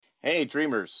Hey,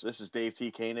 dreamers. This is Dave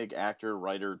T. Koenig, actor,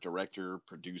 writer, director,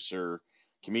 producer,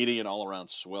 comedian, all around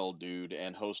swell dude,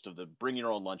 and host of the Bring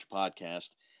Your Own Lunch podcast.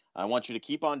 I want you to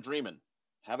keep on dreaming.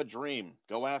 Have a dream.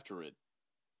 Go after it.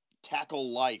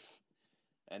 Tackle life.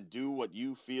 And do what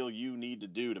you feel you need to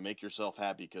do to make yourself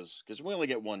happy because we only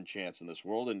get one chance in this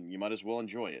world, and you might as well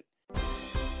enjoy it.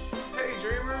 Hey,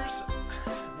 dreamers.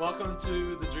 Welcome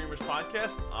to the Dreamers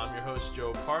Podcast. I'm your host,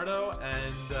 Joe Pardo,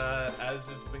 and as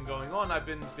it's been going on, I've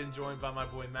been joined by my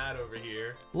boy Matt over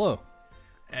here. Hello.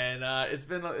 And it's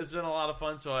been a lot of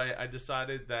fun, so I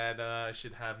decided that I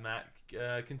should have Matt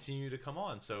continue to come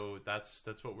on. So that's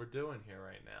what we're doing here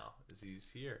right now, is he's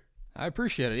here. I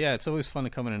appreciate it. Yeah, it's always fun to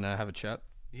come in and have a chat.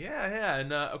 Yeah,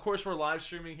 and of course we're live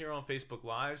streaming here on Facebook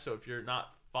Live, so if you're not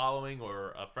following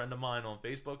or a friend of mine on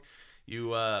Facebook, you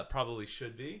probably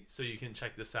should be, so you can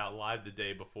check this out live the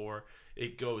day before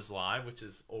it goes live, which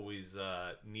is always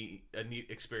a neat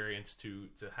experience to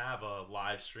have a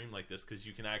live stream like this, because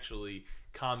you can actually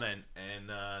comment and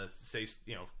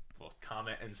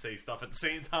comment and say stuff at the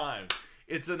same time.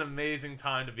 It's an amazing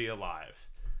time to be alive.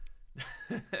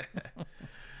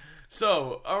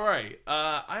 So, all right,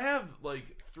 I have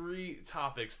like 3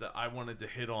 topics that I wanted to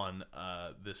hit on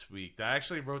this week. I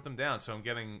actually wrote them down, so I'm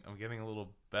getting a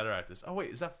little better at this. Oh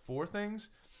wait, is that 4 things?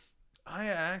 I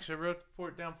actually wrote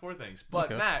down 4 things. But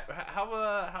okay. Matt,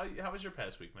 how was your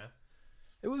past week, man?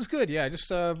 It was good. Yeah, I just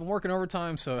been working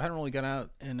overtime, so I hadn't really gone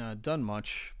out and done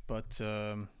much. But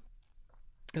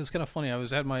it was kind of funny. I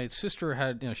had my sister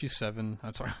had she's 7.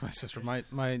 I'm sorry, my sister.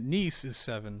 My niece is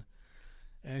 7.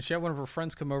 And she had one of her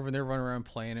friends come over, and they were running around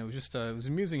playing. It was just it was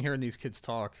amusing hearing these kids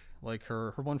talk. Like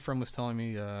her one friend was telling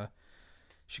me,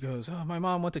 she goes, "Oh, my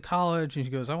mom went to college," and she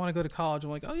goes, "I want to go to college."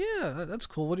 I'm like, "Oh yeah, that's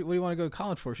cool. What do you want to go to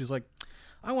college for?" She's like,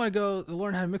 "I want to go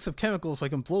learn how to mix up chemicals so I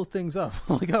can blow things up."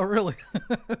 I'm like, "Oh really?"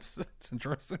 That's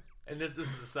interesting. And this is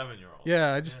a 7-year-old.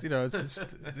 Yeah, it's just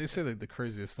they say the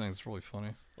craziest things. It's really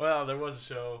funny. Well, there was a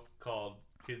show called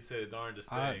Kids Say the Darndest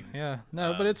Things. Yeah,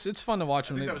 no, but it's fun to watch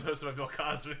them. I think that was hosted by Bill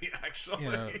Cosby,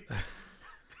 actually.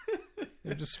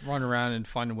 They're just running around and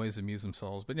finding ways to amuse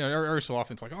themselves. But every so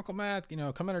often it's like, "Uncle Matt,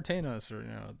 come entertain us," or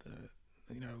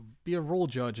be a role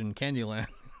judge in Candyland.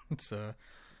 It's as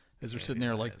they're sitting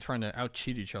there like trying to out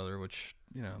cheat each other, which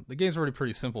the game's already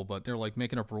pretty simple, but they're like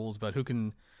making up rules about who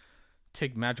can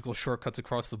take magical shortcuts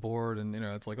across the board, and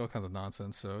it's like all kinds of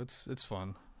nonsense. So it's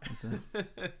fun.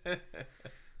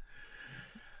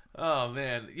 Oh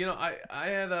man, I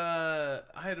had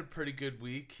a pretty good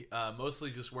week. Mostly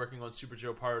just working on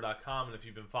superjoepardo.com, and if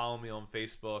you've been following me on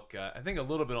Facebook, I think a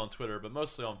little bit on Twitter, but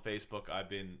mostly on Facebook, I've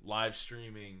been live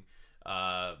streaming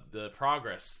the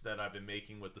progress that I've been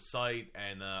making with the site,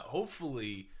 and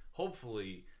hopefully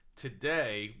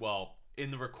today. Well,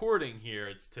 in the recording here,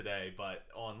 it's today, but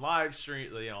on live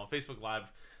stream, on Facebook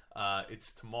Live,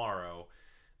 it's tomorrow.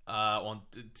 On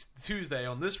Tuesday,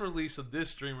 on this release of this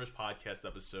Streamers Podcast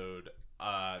episode,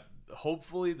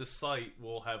 hopefully the site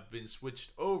will have been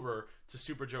switched over to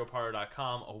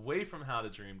superjoepardo.com, away from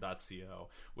howtodream.co,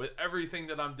 with everything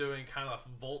that I'm doing kind of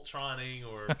Voltroning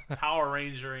or Power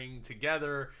Rangering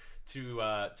together to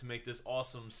make this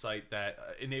awesome site that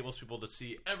enables people to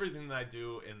see everything that I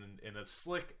do in a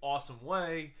slick, awesome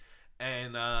way.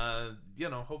 And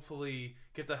hopefully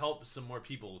get to help some more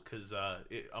people, because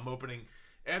I'm opening.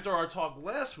 After our talk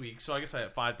last week, so I guess I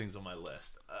have 5 things on my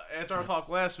list. After our talk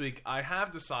last week, I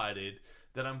have decided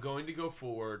that I'm going to go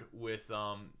forward with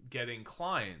getting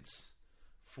clients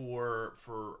for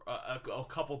a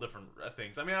couple different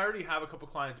things. I mean, I already have a couple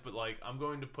clients, but I'm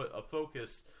going to put a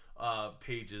focus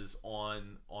pages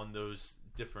on those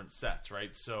different sets,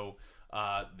 right? So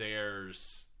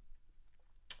there's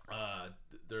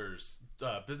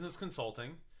business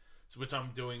consulting, which I'm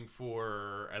doing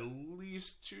for at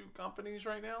least 2 companies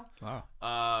right now.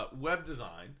 Wow. Web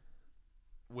design,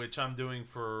 which I'm doing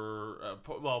for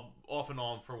off and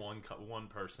on for one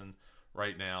person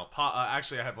right now.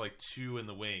 Actually, I have 2 in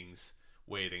the wings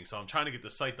waiting, so I'm trying to get the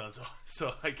site done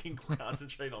so I can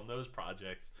concentrate on those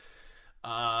projects.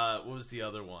 What was the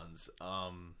other ones?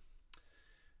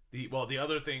 The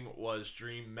other thing was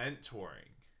dream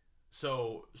mentoring.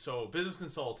 So business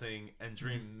consulting and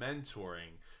dream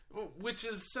mentoring, which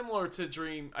is similar to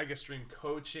dream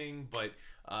coaching, but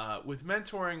with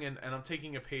mentoring, and I'm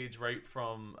taking a page right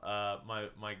from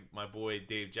my boy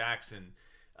Dave Jackson.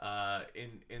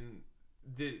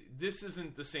 This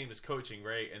isn't the same as coaching,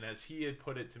 right? And as he had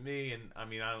put it to me, and I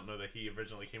mean, I don't know that he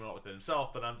originally came up with it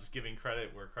himself, but I'm just giving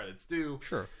credit where credit's due.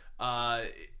 Sure.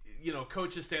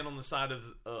 Coaches stand on the side of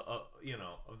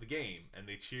the game, and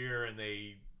they cheer and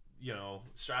they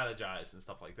strategize and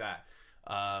stuff like that.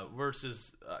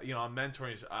 versus I'm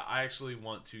mentoring. I actually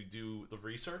want to do the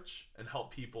research and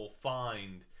help people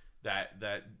find that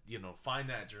find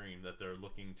that dream that they're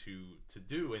looking to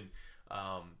do, and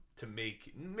to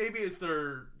make, maybe it's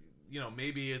their,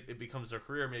 maybe it becomes their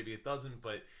career, maybe it doesn't,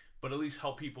 but at least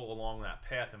help people along that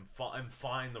path and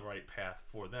find the right path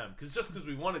for them. Because just because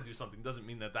we want to do something doesn't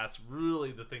mean that that's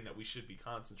really the thing that we should be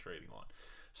concentrating on.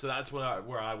 So that's where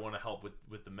I want to help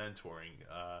with the mentoring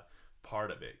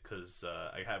part of it, because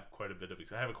I have quite a bit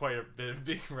of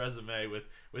big resume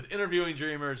with interviewing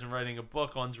dreamers and writing a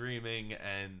book on dreaming,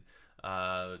 and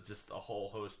just a whole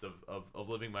host of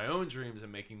living my own dreams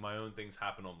and making my own things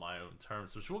happen on my own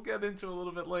terms, which we'll get into a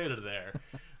little bit later there,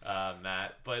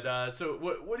 Matt. But so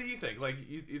what do you think? Like,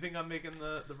 you think I'm making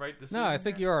the right decision? No, I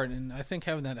think you are, and I think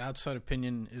having that outside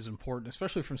opinion is important,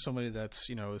 especially from somebody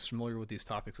that's as familiar with these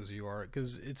topics as you are,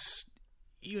 because it's,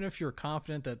 even if you're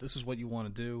confident that this is what you want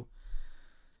to do,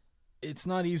 it's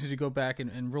not easy to go back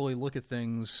and really look at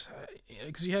things,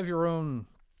 because you have your own.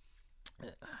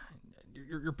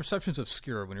 Your perception's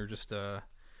obscure when you're just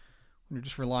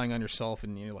relying on yourself,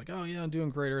 and you're like, oh yeah, I'm doing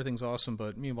great, everything's awesome.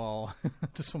 But meanwhile,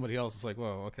 to somebody else, it's like,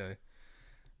 whoa, okay,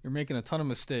 you're making a ton of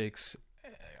mistakes.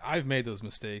 I've made those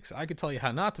mistakes. I could tell you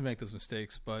how not to make those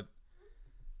mistakes, but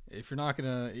if you don't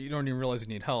even realize you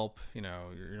need help, you're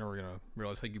never gonna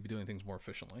realize how you could be doing things more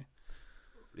efficiently.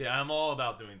 Yeah, I'm all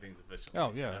about doing things efficiently.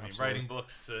 Oh yeah, I mean, writing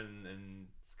books and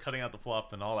cutting out the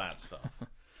fluff and all that stuff.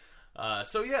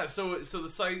 So the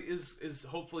site is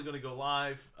hopefully going to go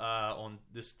live on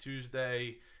this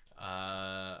Tuesday.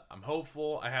 I'm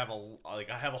hopeful. I have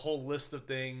a whole list of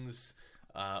things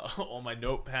on my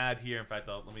notepad here. In fact,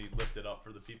 let me lift it up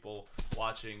for the people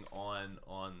watching on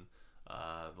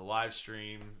the live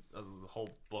stream. The whole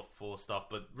book full of stuff,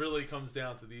 but really comes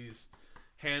down to these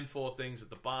handful of things at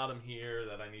the bottom here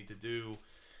that I need to do.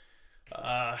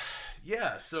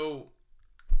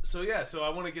 So I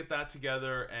want to get that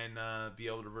together and be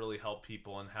able to really help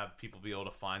people and have people be able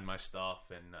to find my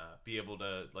stuff and be able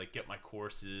to get my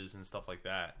courses and stuff like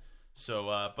that. So,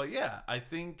 I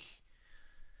think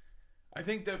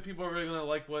that people are really gonna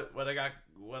like what I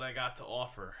got to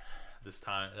offer this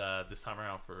time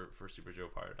around for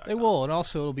SuperJoePardo.com. They will, and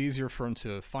also it'll be easier for them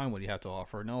to find what you have to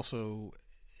offer, and also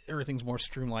everything's more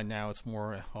streamlined now. It's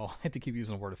more, I hate to keep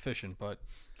using the word efficient, but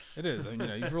it is. I mean,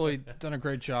 you've really done a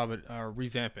great job at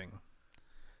revamping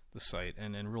the site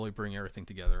and really bringing everything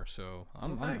together. So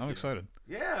I'm excited.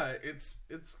 Yeah, it's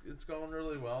going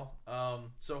really well.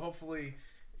 So hopefully,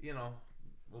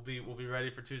 we'll be ready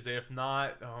for Tuesday. If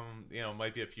not, it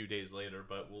might be a few days later,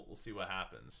 but we'll see what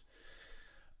happens.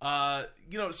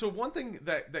 So one thing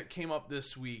that came up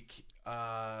this week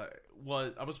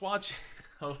was I was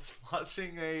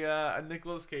watching a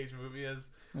Nicolas Cage movie as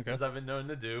I've been known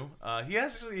to do. He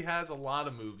actually has a lot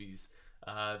of movies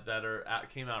that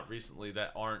came out recently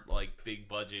that aren't big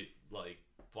budget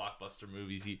blockbuster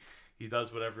movies. He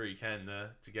does whatever he can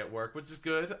to get work, which is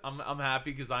good. I'm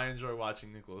happy because I enjoy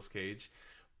watching Nicolas Cage.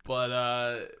 But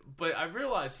I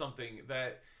realized something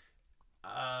that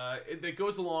it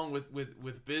goes along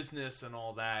with business and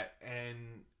all that, and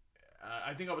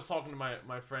I think I was talking to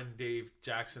my friend Dave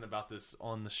Jackson about this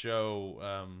on the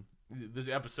show. This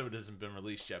episode hasn't been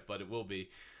released yet, but it will be.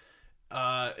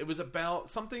 It was about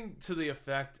something to the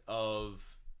effect of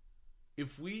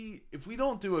if we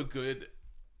don't do a good,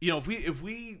 if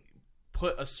we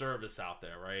put a service out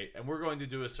there, right, and we're going to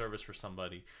do a service for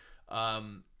somebody,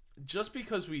 just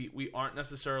because we aren't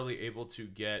necessarily able to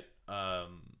get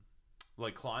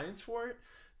clients for it,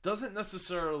 doesn't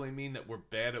necessarily mean that we're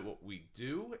bad at what we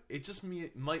do. It just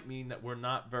might mean that we're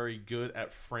not very good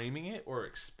at framing it or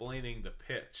explaining the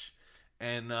pitch.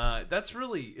 And it's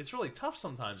really tough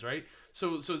sometimes, right?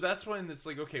 So that's when it's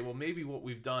okay, well, maybe what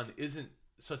we've done isn't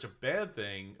such a bad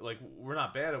thing. We're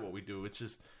not bad at what we do. It's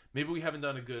just maybe we haven't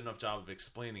done a good enough job of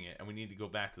explaining it, and we need to go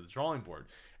back to the drawing board.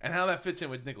 And how that fits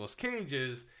in with Nicolas Cage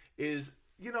is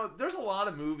there's a lot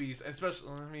of movies,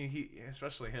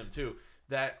 especially him too,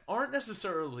 that aren't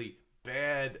necessarily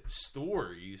bad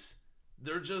stories.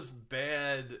 They're just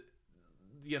bad,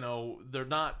 they're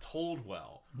not told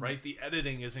well, right? The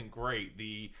editing isn't great.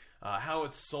 The how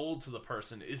it's sold to the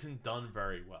person isn't done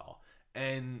very well.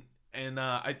 And in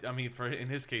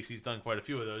his case, he's done quite a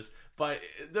few of those. But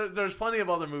there's plenty of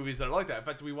other movies that are like that. In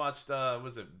fact, we watched,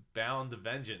 was it Bound to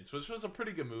Vengeance, which was a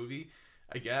pretty good movie,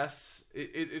 I guess.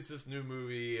 It's this new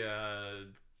movie.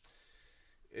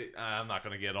 I'm not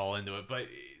going to get all into it, but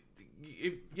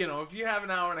if you have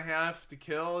an hour and a half to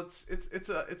kill, it's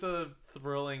a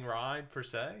thrilling ride per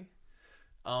se.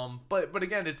 But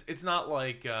again, it's not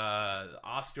like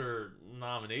Oscar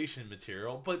nomination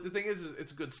material. But the thing is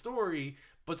it's a good story.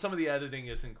 but some of the editing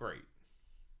isn't great.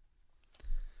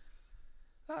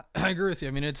 I agree with you.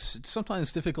 I mean, it's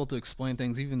sometimes difficult to explain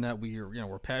things, even that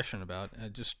we're passionate about.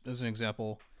 Just as an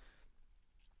example,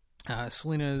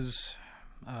 Selena's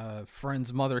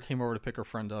friend's mother came over to pick her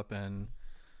friend up, and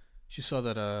she saw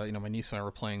that my niece and I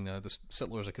were playing this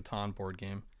Settlers of Catan board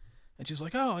game, and she's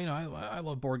like, "Oh, I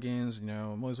love board games.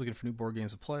 I'm always looking for new board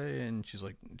games to play." And she's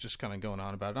like, just kind of going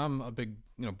on about it. I'm a big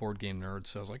board game nerd,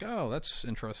 so I was like, "Oh, that's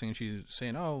interesting." And she's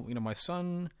saying, "Oh, my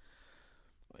son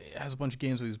has a bunch of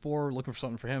games that he's bored, looking for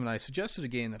something for him." And I suggested a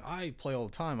game that I play all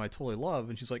the time, I totally love.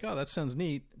 And she's like, "Oh, that sounds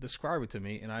neat. Describe it to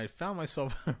me." And I found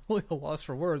myself really a loss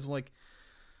for words. I'm like,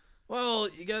 well,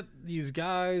 you got these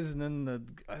guys, and then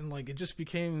it just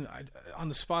became on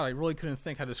the spot. I really couldn't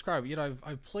think how to describe it. Yet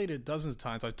I've played it dozens of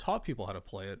times. I've taught people how to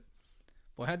play it.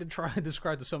 Well, I had to try to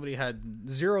describe to somebody who had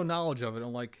zero knowledge of it.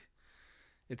 I'm like,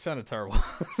 it sounded terrible.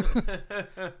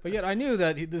 But yet I knew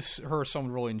that her son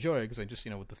would really enjoy it, because I just,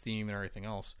 with the theme and everything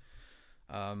else.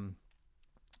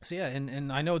 So yeah,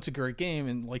 and I know it's a great game,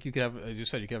 and like you could have, as you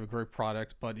said, you could have a great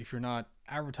product, but if you're not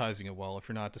advertising it well, if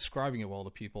you're not describing it well to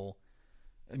people,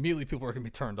 immediately people are going to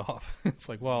be turned off. It's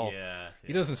like, well,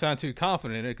 he doesn't sound too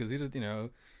confident in it, because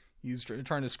he's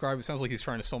trying to describe it. Sounds like he's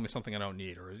trying to sell me something I don't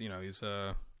need, or he's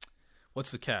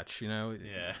what's the catch?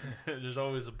 Yeah, there's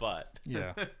always a but.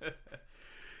 Yeah.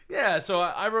 Yeah, so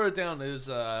I wrote it down as,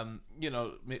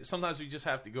 sometimes we just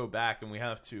have to go back and we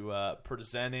have to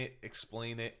present it,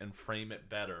 explain it, and frame it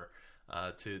better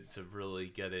to really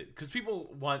get it. Because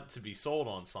people want to be sold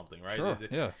on something, right? Sure,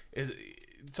 yeah.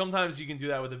 Sometimes you can do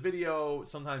that with a video.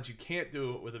 Sometimes you can't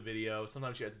do it with a video.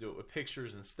 Sometimes you have to do it with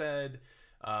pictures instead.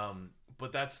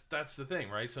 But that's the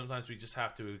thing, right? Sometimes we just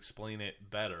have to explain it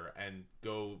better and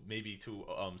go maybe to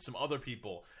some other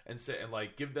people and say, and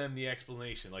give them the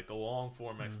explanation, the long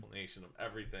form explanation of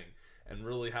everything, and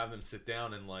really have them sit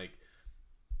down and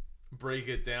break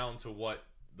it down to what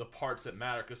the parts that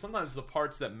matter. Because sometimes the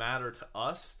parts that matter to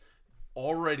us,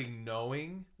 already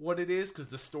knowing what it is, because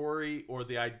the story or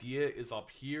the idea is up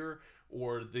here,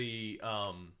 or the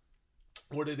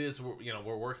what it is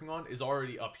we're working on is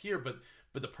already up here, but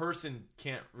the person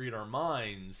can't read our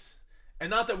minds. And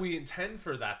not that we intend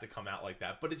for that to come out like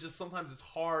that, but it's just sometimes it's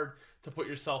hard to put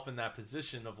yourself in that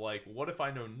position of what if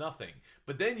I know nothing?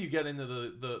 But then you get into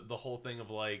the whole thing of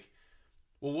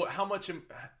how much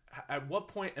at what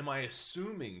point am I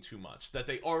assuming too much that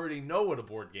they already know what a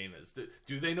board game is?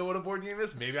 Do they know what a board game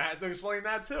is? Maybe I have to explain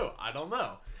that too. I don't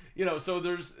know. So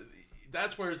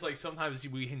that's where it's sometimes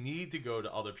we need to go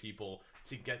to other people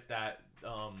to get that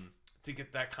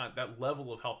that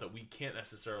level of help that we can't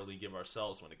necessarily give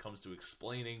ourselves when it comes to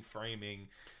explaining, framing,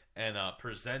 and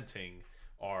presenting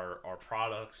our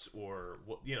products, or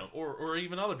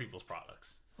even other people's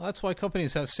products. Well, that's why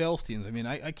companies have sales teams. I mean,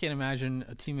 I can't imagine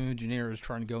a team of engineers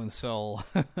trying to go and sell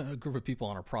a group of people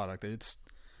on a product. It's,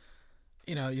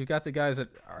 you've got the guys that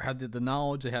have the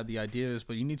knowledge, they have the ideas,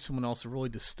 but you need someone else to really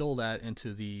distill that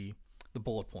into the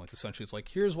bullet points. Essentially,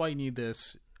 it's here's why you need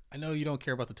this. I know you don't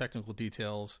care about the technical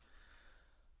details,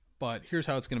 but here's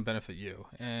how it's going to benefit you.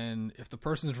 And if the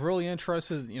person's really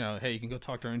interested, hey, you can go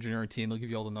talk to our engineering team. They'll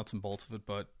give you all the nuts and bolts of it.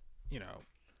 But,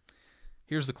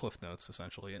 here's the cliff notes,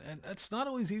 essentially. And that's not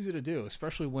always easy to do,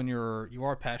 especially when you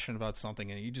are passionate about something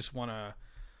and you just want to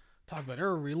talk about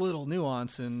every little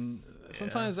nuance. And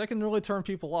sometimes that can really turn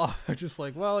people off. They're just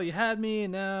well, you had me,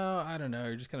 and now, I don't know,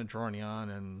 you're just kind of droning on,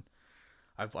 and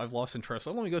I've lost interest.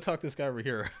 So let me go talk to this guy over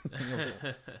here with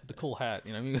the cool hat.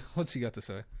 What's he got to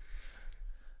say?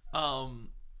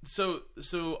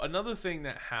 So another thing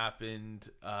that happened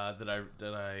that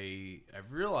I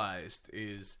realized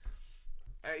is,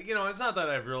 it's not that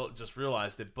I've just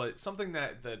realized it, but something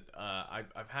that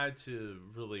I've had to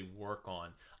really work on.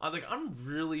 I'm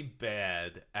really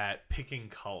bad at picking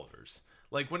colors.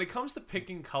 When it comes to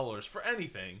picking colors for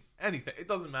anything, it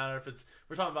doesn't matter if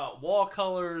we're talking about wall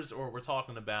colors, or we're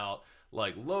talking about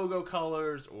logo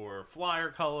colors or flyer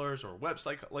colors or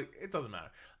website, it doesn't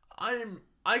matter.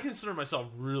 I consider myself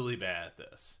really bad at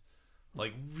this.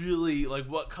 Really,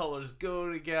 what colors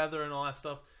go together and all that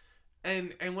stuff.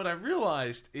 And what I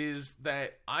realized is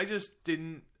that I just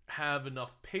didn't have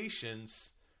enough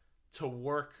patience to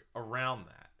work around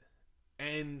that.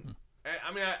 And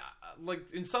I mean, I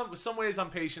in some ways I'm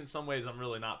patient, some ways I'm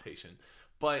really not patient.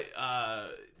 But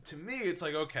to me, it's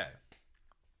okay.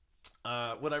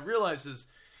 What I realized is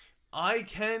I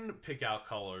can pick out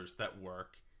colors that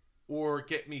work, or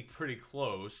get me pretty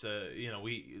close.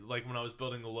 We when I was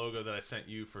building the logo that I sent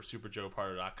you for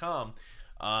superjoepardo.com,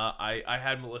 I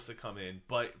had Melissa come in,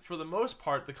 but for the most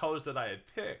part, the colors that I had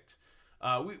picked,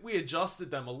 we adjusted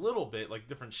them a little bit,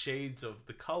 different shades of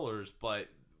the colors, but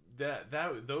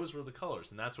those were the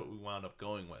colors, and that's what we wound up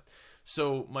going with.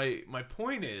 So my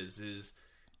point is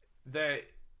that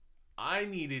I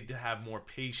needed to have more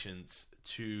patience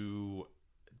to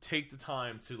take the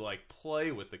time to like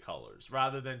play with the colors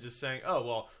rather than just saying, oh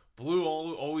well, blue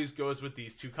always goes with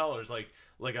these two colors, like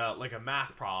a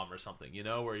math problem or something,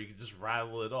 where you can just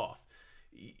rattle it off.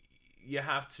 You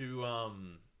have to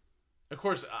of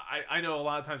course I know a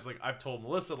lot of times, like I've told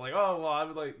Melissa, like, oh well, I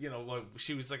would like, like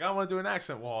she was like, I want to do an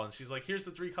accent wall, and she's like, here's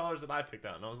the 3 colors that I picked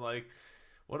out, and I was like,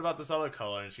 what about this other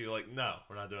color? And she's like, no,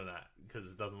 we're not doing that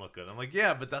because it doesn't look good. I'm like,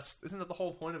 yeah, but isn't that the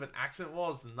whole point of an accent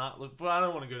wall? Is to not look. But I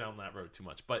don't want to go down that road too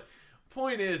much. But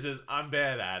point is I'm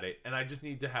bad at it, and I just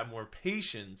need to have more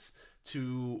patience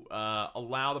to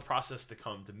allow the process to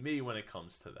come to me when it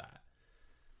comes to that.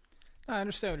 I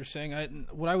understand what you're saying.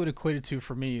 What I would equate it to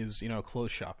for me is,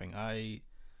 clothes shopping. I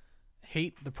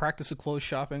hate the practice of clothes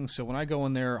shopping, so when I go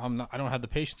in there, I don't have the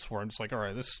patience for it. I'm just like, all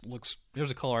right,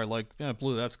 here's a color I like. Yeah,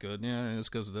 blue, that's good. Yeah, this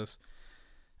goes with this.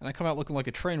 And I come out looking like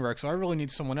a train wreck, so I really need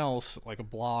someone else, like a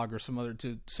blog or some other,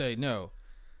 to say, no,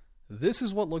 this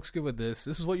is what looks good with this.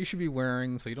 This is what you should be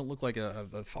wearing, so you don't look like a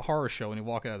horror show when you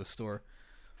walk out of the store.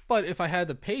 But if I had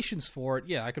the patience for it,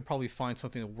 yeah, I could probably find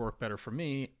something that would work better for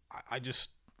me. I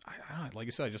don't know, like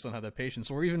you said, I just don't have that patience.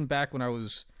 Or even back when I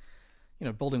was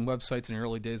building websites in the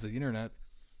early days of the internet,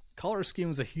 color scheme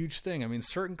was a huge thing. I mean,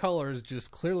 certain colors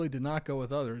just clearly did not go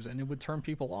with others, and it would turn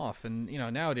people off. And,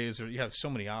 nowadays you have so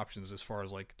many options as far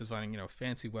as like designing,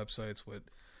 fancy websites with,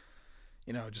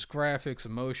 just graphics,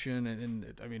 emotion.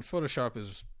 And I mean, Photoshop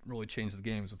has really changed the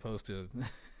game as opposed to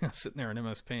sitting there in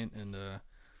MS Paint and,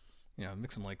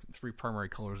 mixing like 3 primary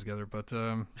colors together. But,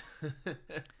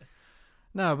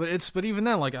 no, but even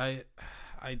then, like I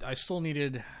still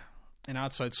needed an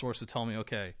outside source to tell me,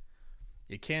 okay,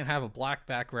 you can't have a black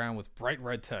background with bright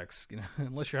red text,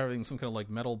 unless you're having some kind of like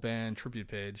metal band tribute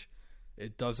page.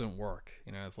 It doesn't work.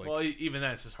 It's like, well, even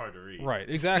that's just hard to read. Right,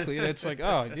 exactly. And it's like,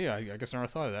 oh yeah, I guess I never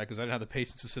thought of that because I didn't have the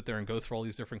patience to sit there and go through all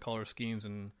these different color schemes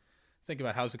and think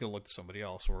about how's it going to look to somebody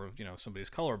else, or somebody's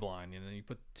colorblind, and then you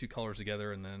put 2 colors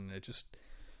together, and then it just,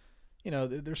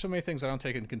 there's so many things I don't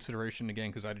take into consideration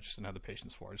again because I just didn't have the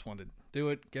patience for it. I just wanted to do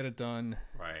it, get it done,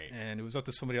 right? And it was up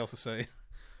to somebody else to say,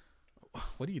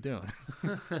 what are you doing?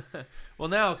 Well,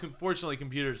 now, fortunately,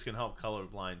 computers can help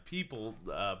colorblind people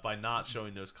by not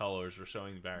showing those colors or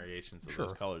showing variations of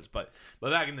those colors. But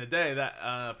back in the day,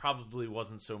 that probably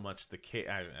wasn't so much the case.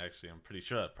 Actually, I'm pretty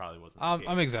sure that probably wasn't the case.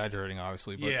 I'm exaggerating,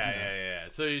 obviously. But, yeah.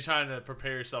 So you're trying to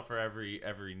prepare yourself for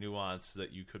every nuance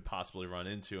that you could possibly run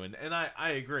into. And I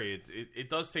agree. It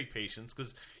does take patience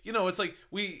because, it's like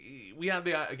we have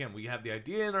the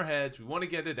idea in our heads. We want to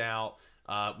get it out.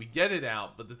 We get it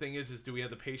out, but the thing is do we have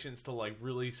the patience to like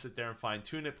really sit there and fine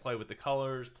tune it, play with the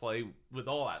colors, play with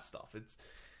all that stuff?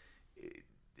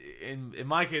 In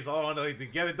my case, I want to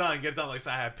like get it done. Like,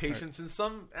 so I have patience in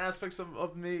some aspects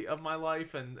of my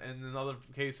life, and in other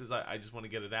cases, I just want to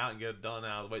get it out and get it done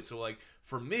out of the way. So like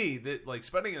for me, that like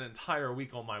spending an entire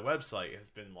week on my website has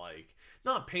been like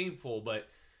not painful, but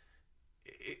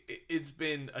it's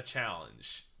been a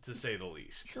challenge to say the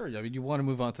least. Sure, I mean, you want to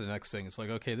move on to the next thing. It's like,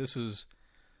 okay, this is,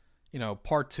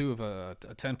 part 2 of a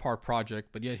 10-part project,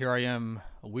 but yet here I am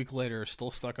a week later,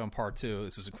 still stuck on part 2.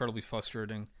 This is incredibly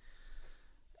frustrating.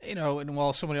 And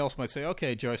while somebody else might say,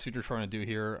 okay, Joe, I see what you're trying to do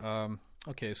here.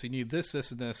 Okay, so you need this,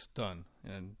 and this done.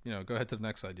 And, go ahead to the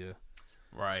next idea.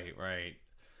 Right.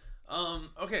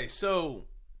 Okay, so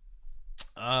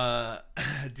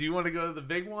do you want to go to the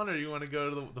big one, or do you want to go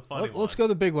to the funny one? Let's go to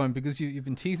the big one, because you've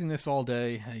been teasing this all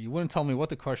day. You wouldn't tell me what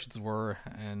the questions were,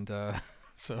 and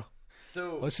so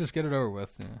let's just get it over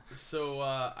with. Yeah. So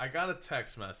I got a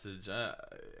text message,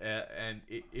 and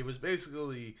it was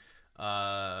basically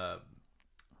asking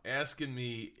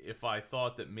me if I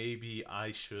thought that maybe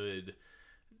I should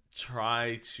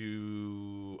try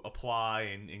to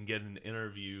apply and get an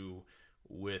interview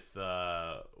with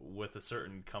a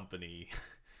certain company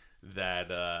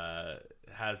that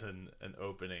has an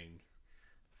opening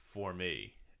for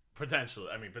me, potentially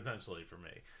for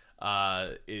me,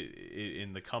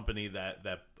 in the company that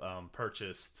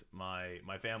purchased my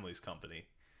family's company,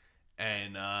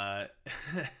 and as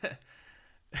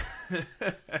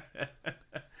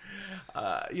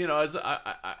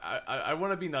I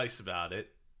want to be nice about it,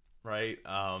 right?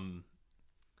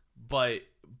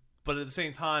 But at the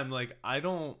same time, like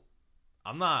I'm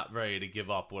not ready to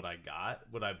give up what I got,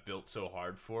 what I've built so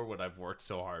hard for, what I've worked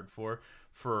so hard for,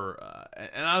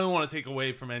 and I don't want to take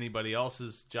away from anybody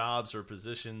else's jobs or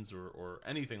positions or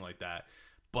anything like that.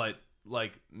 But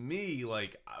like me,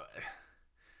 like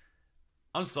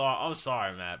I'm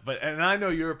sorry, Matt. And I know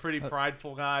you're a pretty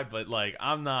prideful guy, but like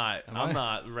I'm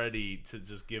not ready to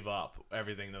just give up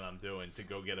everything that I'm doing to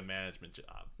go get a management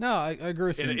job. No, I agree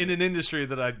with you. In an industry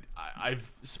that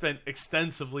I've spent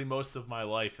extensively most of my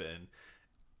life in,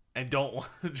 and don't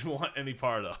want any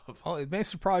part of. Oh, it may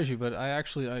surprise you, but I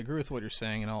agree with what you're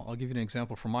saying, and I'll give you an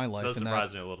example from my life. It does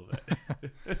surprise me a little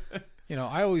bit.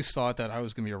 I always thought that I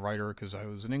was going to be a writer because I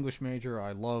was an English major.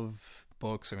 I love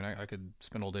books. I mean, I could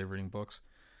spend all day reading books.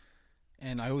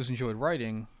 And I always enjoyed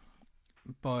writing,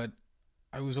 but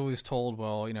I was always told,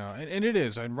 well, and it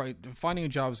is. Finding a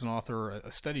job as an author,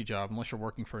 a steady job, unless you're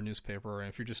working for a newspaper, and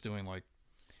if you're just doing like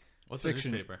what's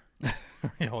fiction, a newspaper?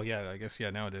 Well, yeah, I guess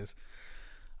nowadays,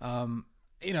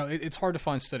 it's hard to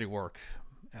find steady work.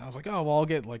 And I was like, oh, well, I'll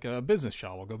get like a business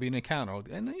job. I'll go be an accountant,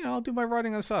 and I'll do my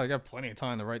writing on the side. I got plenty of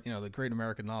time to write, the great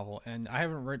American novel, and I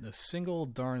haven't written a single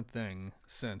darn thing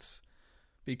since.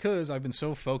 Because I've been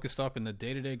so focused up in the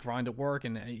day-to-day grind at work,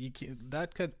 and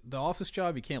the office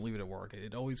job, you can't leave it at work.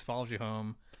 It always follows you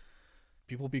home.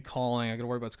 People be calling. I got to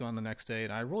worry about what's going on the next day,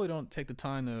 and I really don't take the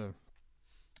time to,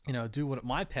 do what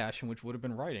my passion, which would have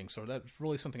been writing. So that's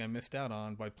really something I missed out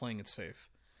on by playing it safe.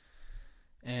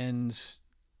 And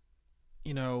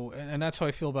and that's how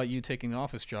I feel about you taking an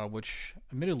office job, which,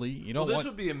 admittedly, you don't. Well, this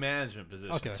would be a management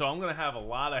position, okay. So I'm going to have a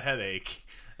lot of headache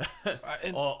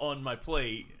on my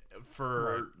plate.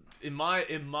 For right.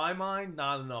 in my mind,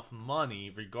 not enough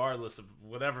money, regardless of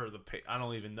whatever the pay. I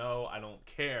don't even know. I don't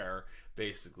care.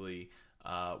 Basically,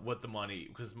 what the money,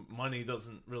 because money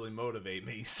doesn't really motivate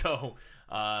me. So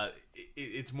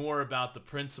it's more about the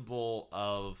principle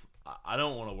of I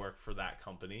don't want to work for that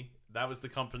company. That was the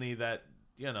company that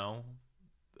and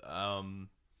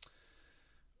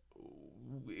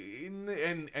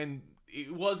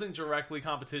it wasn't directly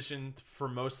competition for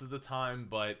most of the time,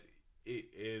 but.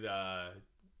 It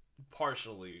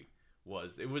partially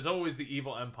was. It was always the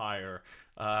evil empire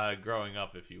growing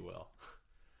up, if you will.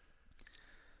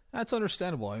 That's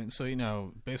understandable. I mean,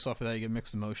 so, based off of that, you get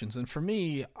mixed emotions. And for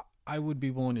me, I would be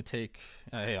willing to take,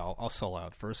 hey, I'll sell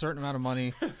out. For a certain amount of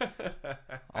money,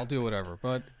 I'll do whatever.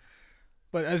 But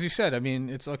as you said, I mean,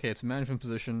 it's okay. It's a management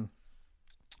position.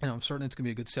 I'm certain it's going to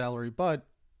be a good salary, but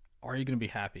are you going to be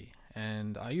happy?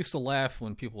 And I used to laugh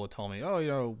when people would tell me,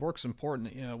 oh, work's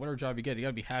important. Whatever job you get, you got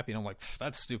to be happy. And I'm like,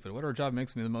 that's stupid. Whatever job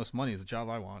makes me the most money is the job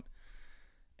I want.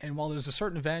 And while there's a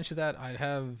certain advantage to that, I'd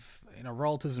have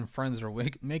relatives and friends that are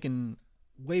making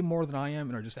way more than I am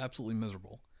and are just absolutely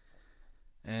miserable.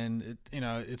 And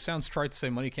it sounds trite to say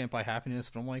money can't buy happiness,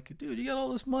 but I'm like, dude, you got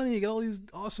all this money, you got all these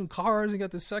awesome cars, you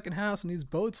got this second house and these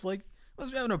boats. Like, I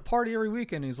was having a party every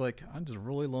weekend. He's like, I'm just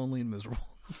really lonely and miserable.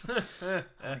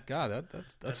 Like, God,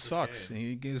 that sucks.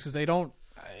 Because they don't,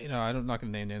 I'm not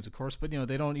going to name names, of course, but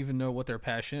they don't even know what their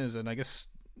passion is, and I guess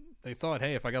they thought,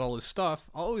 hey, if I got all this stuff,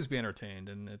 I'll always be entertained,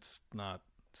 and it's not.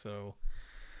 So,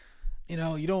 you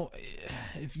don't.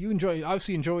 If you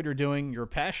obviously enjoy what you're doing, you're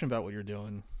passionate about what you're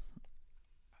doing.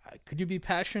 Could you be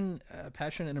passionate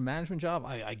in a management job?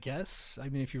 I guess. I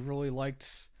mean, if you really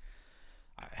liked.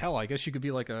 Hell, I guess you could be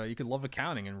you could love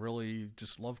accounting and really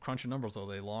just love crunching numbers all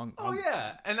day long. Oh,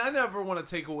 yeah. And I never want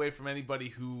to take away from anybody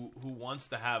who wants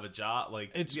to have a job.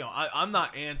 Like, I'm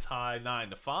not anti 9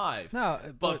 to 5. No,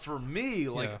 but for me,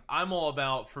 I'm all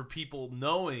about for people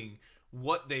knowing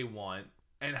what they want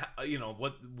and,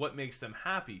 what makes them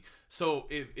happy. So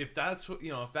if that's what,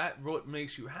 if that what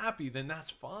makes you happy, then that's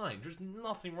fine. There's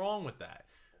nothing wrong with that.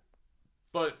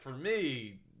 But for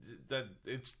me, that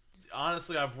it's,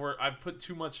 honestly, I've put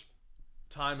too much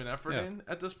time and effort in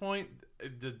at this point.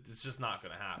 It's just not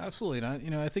going to happen. Absolutely not.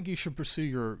 I think you should pursue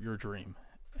your dream,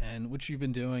 and which you've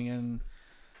been doing. And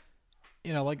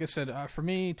like I said, for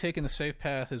me, taking the safe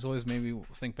path has always made me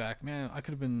think back. Man, I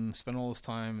could have been spending all this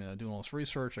time doing all this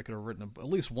research. I could have written at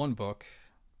least one book.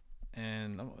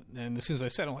 And as soon as I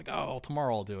said, I'm like, oh,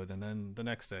 tomorrow I'll do it, and then the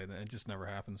next day, it just never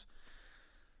happens.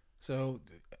 So,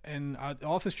 and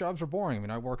office jobs are boring. I mean,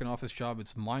 I work an office job.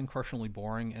 It's mind-crushingly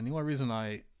boring. And the only reason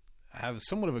I have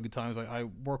somewhat of a good time is I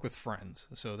work with friends.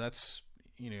 So that's,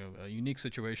 a unique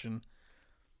situation.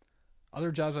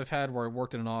 Other jobs I've had where I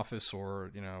worked in an office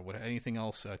or, anything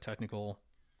else technical,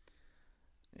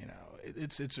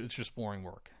 it's just boring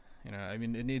work. I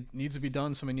mean, it needs to be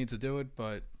done. Somebody needs to do it.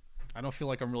 But I don't feel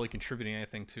like I'm really contributing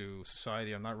anything to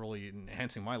society. I'm not really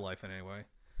enhancing my life in any way.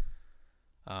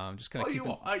 Just kind of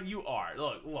you are.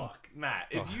 Look,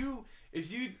 Matt.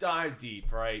 If you dive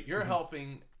deep, right, you're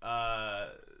helping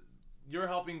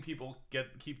people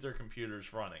keep their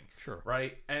computers running. Sure.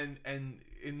 Right, and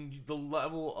in the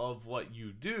level of what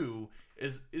you do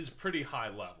is pretty high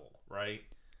level, right?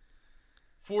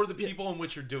 For the people in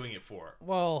which you're doing it for.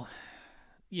 Well,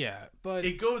 Yeah, but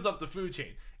it goes up the food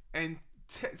chain, and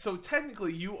so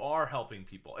technically you are helping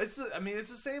people. It's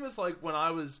the same as like when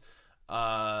I was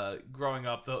growing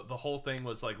up. The whole thing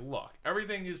was like, look,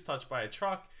 everything is touched by a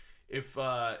truck. If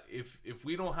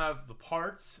we don't have the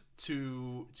parts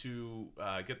to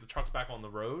get the trucks back on the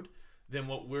road, then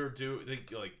what we're doing,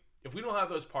 like, if we don't have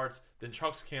those parts, then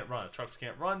trucks can't run. If trucks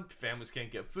can't run, families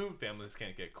can't get food, families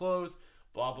can't get clothes,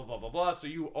 blah blah blah blah blah. So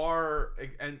you are,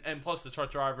 and plus the truck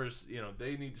drivers,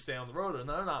 they need to stay on the road, and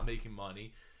they're not making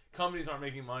money. Companies aren't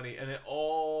making money, and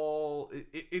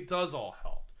it does all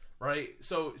help, right?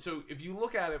 So if you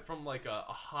look at it from like a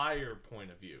higher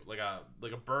point of view, like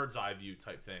a bird's eye view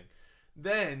type thing,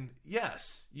 then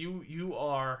yes, you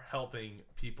are helping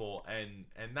people, and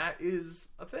that is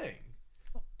a thing.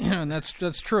 And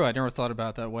that's true. I never thought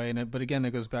about it that way. But again,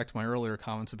 that goes back to my earlier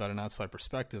comments about an outside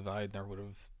perspective. I never would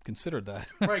have considered that.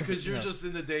 Right, because you're just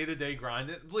in the day-to-day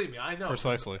grind. Believe me, I know.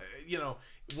 Precisely.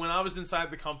 When I was inside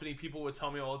the company, people would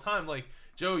tell me all the time, like,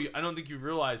 Joe, I don't think you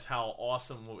realize how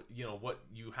awesome what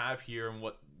you have here and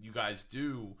what you guys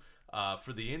do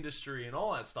for the industry and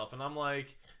all that stuff. And I'm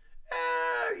like,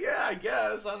 yeah, I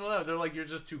guess. I don't know. They're like, you're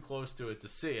just too close to it to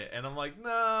see it. And I'm like,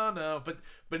 no.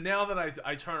 But now that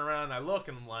I turn around and I look,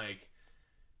 and I'm like,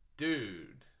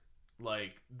 dude,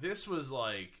 like, this was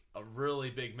like a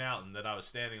really big mountain that I was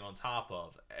standing on top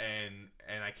of. And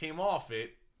I came off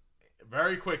it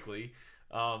very quickly,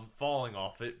 falling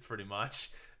off it pretty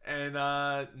much. And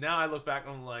now I look back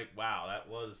and I'm like, wow, that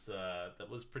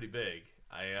was pretty big.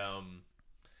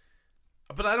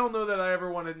 But I don't know that I ever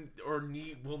wanted or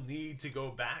will need to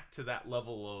go back to that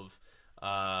level of,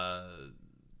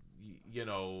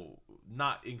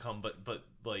 not income, but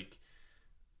like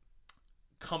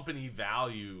company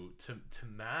value to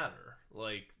matter.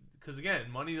 Like, because again,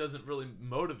 money doesn't really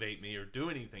motivate me or do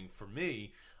anything for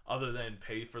me other than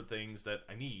pay for things that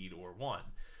I need or want.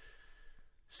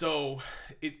 So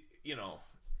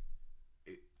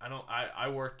I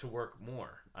work to work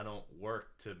more. I don't work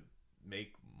to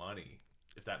make money.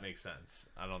 If that makes sense.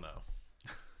 I don't know.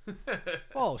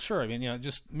 Well, sure. I mean,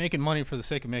 just making money for the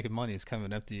sake of making money is kind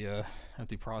of an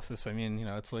empty process. I mean,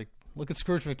 it's like, look at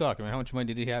Scrooge McDuck. I mean, how much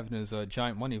money did he have in his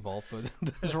giant money vault? But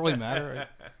it doesn't really matter.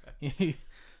 He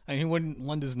wouldn't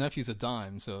lend his nephews a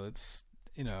dime, so it's,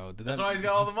 that's why he's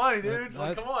got all the money, dude.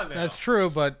 Come on now. That's true,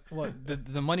 but what, did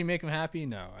the money make him happy?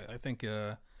 No, I think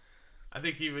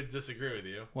he would disagree with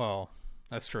you. Well,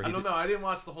 that's true. I don't know. I haven't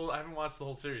watched the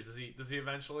whole series. Does he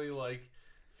eventually like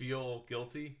feel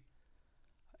guilty?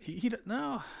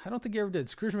 No, I don't think he ever did.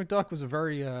 Scrooge McDuck was a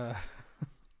very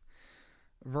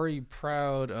very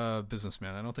proud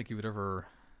businessman. I don't think he would ever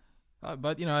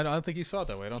but I don't think he saw it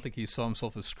that way. I don't think he saw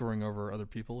himself as screwing over other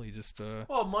people. He just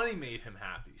well, money made him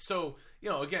happy. So,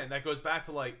 again, that goes back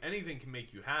to like anything can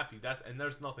make you happy. And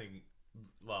there's nothing,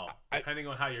 depending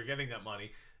on how you're getting that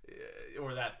money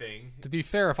or that thing. To be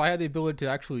fair, if I had the ability to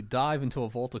actually dive into a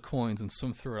vault of coins and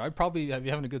swim through it, I'd probably be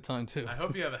having a good time too. I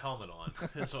hope you have a helmet on.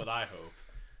 That's what I hope.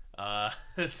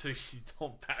 So you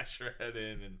don't bash your head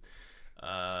in, and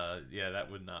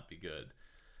that would not be good.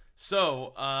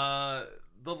 So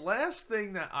the last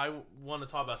thing that I want to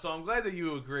talk about. So I'm glad that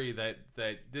you agree that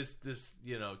this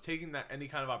taking that any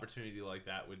kind of opportunity like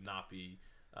that would not be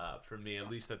for me, at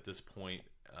least at this point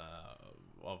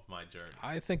of my journey.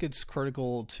 I think it's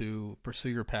critical to pursue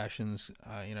your passions.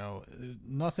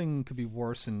 Nothing could be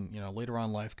worse than later on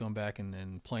in life going back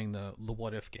and playing the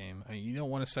what if game. I mean, you don't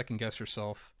want to second guess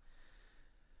yourself.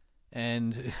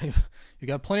 And you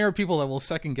got plenty of people that will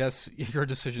second guess your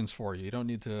decisions for you. You don't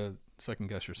need to second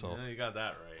guess yourself. Yeah, you got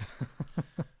that right.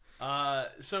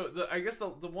 I guess the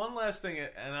one last thing,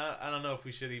 and I don't know if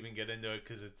we should even get into it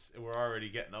because we're already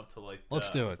getting up to like let's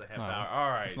do it. The half hour. All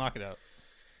right, let's knock it out.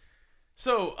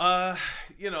 So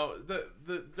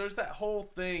there's that whole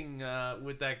thing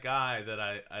with that guy that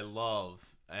I love,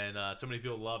 and so many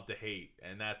people love to hate,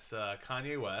 and that's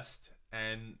Kanye West.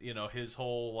 And his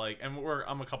whole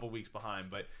I'm a couple weeks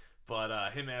behind, but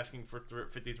him asking for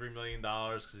 $53 million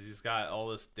because he's got all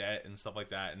this debt and stuff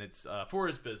like that, and it's for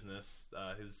his business,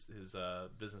 his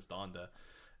business Donda,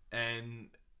 and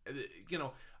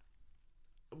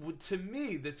to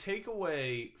me the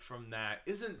takeaway from that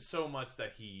isn't so much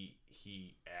that he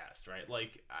asked, right?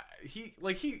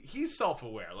 He's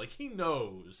self-aware, like he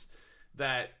knows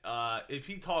that if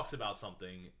he talks about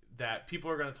something that people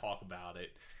are going to talk about it.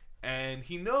 And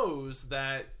he knows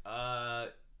that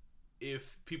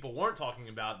if people weren't talking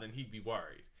about it, then he'd be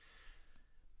worried.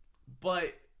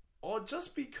 But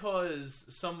just because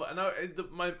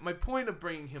my point of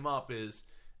bringing him up is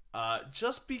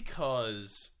just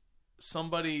because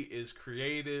somebody is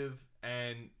creative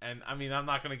And I mean, I'm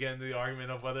not going to get into the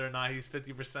argument of whether or not he's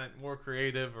 50% more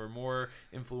creative or more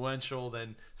influential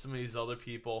than some of these other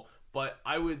people. But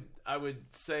I would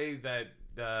say that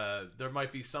there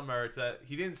might be some merit to that.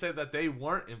 He didn't say that they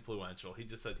weren't influential. He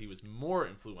just said he was more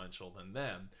influential than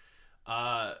them.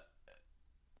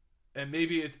 And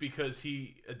maybe it's because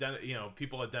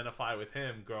people identify with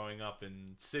him growing up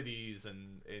in cities,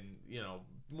 and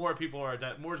more people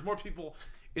there's more people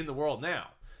in the world now.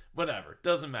 Whatever,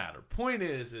 doesn't matter. Point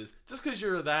is just because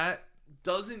you're that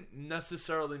doesn't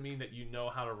necessarily mean that you know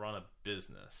how to run a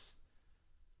business,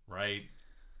 right?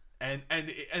 And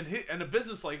a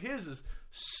business like his is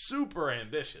super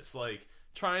ambitious, like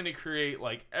trying to create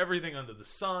like everything under the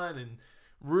sun and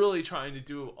really trying to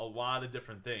do a lot of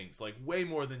different things, like way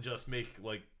more than just make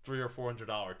like $300 or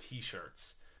 $400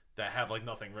 t-shirts that have like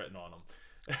nothing written on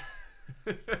them.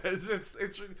 it's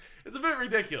a bit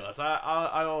ridiculous.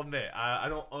 I'll admit I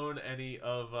don't own any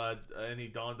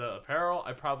Donda apparel.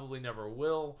 I probably never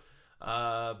will.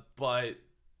 But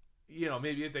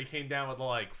maybe if they came down with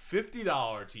like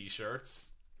 $50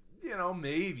 t-shirts,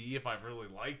 maybe if I really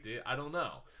liked it, I don't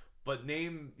know. But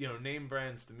name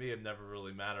brands to me have never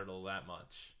really mattered all that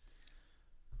much.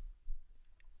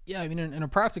 Yeah, I mean, in a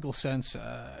practical sense,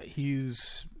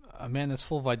 he's a man that's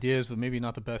full of ideas, but maybe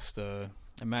not the best at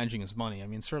managing his money. I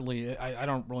mean, certainly, I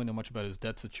don't really know much about his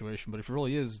debt situation, but if he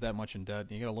really is that much in debt,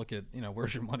 you got to look at,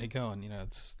 where's your money going?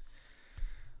 It's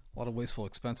a lot of wasteful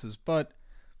expenses. But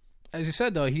as you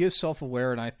said, though, he is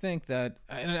self-aware, and I think that,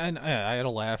 and I had a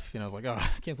laugh. I was like, oh, I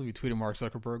can't believe you tweeted Mark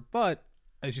Zuckerberg. But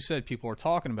as you said, people are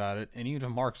talking about it, and even if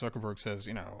Mark Zuckerberg says,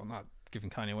 I'm not giving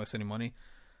Kanye West any money,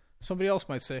 somebody else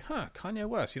might say, Kanye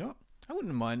West, I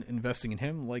wouldn't mind investing in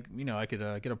him. Like, I could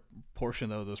get a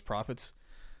portion of those profits.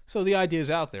 So the idea is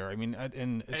out there. I mean,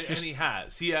 and he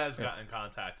has gotten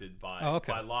contacted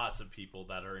by lots of people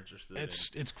that are interested.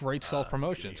 It's great self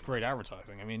promotion. It's great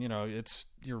advertising. I mean,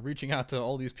 you're reaching out to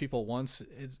all these people once.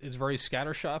 It's very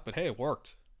scattershot, but hey, it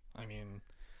worked. I mean,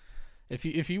 if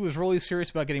he was really serious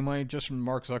about getting money just from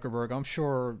Mark Zuckerberg, I'm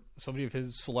sure somebody of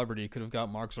his celebrity could have got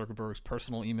Mark Zuckerberg's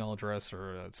personal email address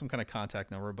or some kind of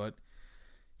contact number. But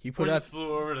he put just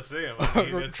flew over to see him.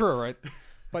 True, right?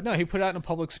 But no, he put it out in a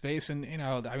public space, and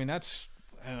I mean that's,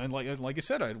 and like you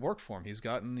said, it worked for him. He's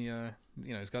gotten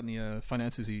the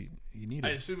finances he needed.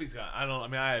 I assume he's got.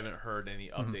 I haven't heard any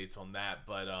updates on that,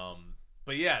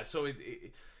 but yeah. So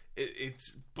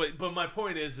but my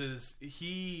point is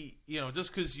he,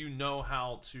 just because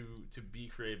how to be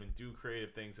creative and do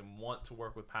creative things and want to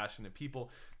work with passionate people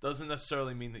doesn't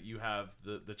necessarily mean that you have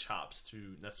the chops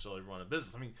to necessarily run a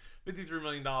business. I mean, $53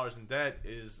 million in debt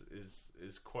is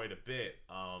quite a bit.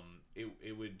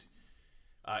 It would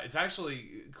it's actually,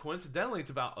 coincidentally, it's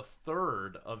about a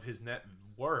third of his net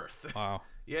worth. Wow.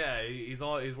 Yeah, he's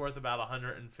worth about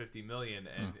 $150 million,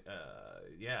 and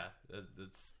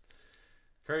that's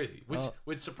crazy.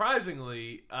 Which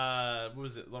surprisingly, what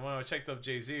was it? When I checked up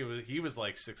Jay-Z, he was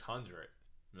like $600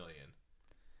 million.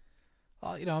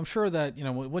 I'm sure that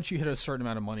once you hit a certain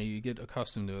amount of money, you get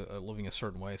accustomed to living a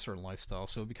certain way, a certain lifestyle.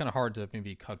 So it'd be kind of hard to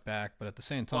maybe cut back. But at the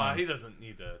same time, well, he doesn't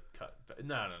need to cut.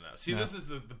 No. See, this is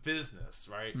the business,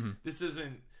 right? Mm-hmm. This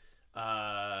isn't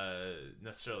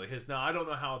necessarily his. Now, I don't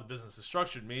know how the business is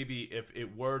structured. Maybe if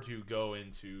it were to go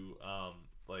into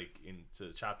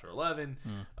into Chapter 11,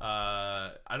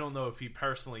 I don't know if he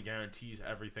personally guarantees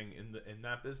everything in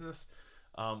that business.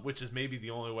 Which is maybe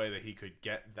the only way that he could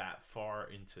get that far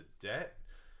into debt,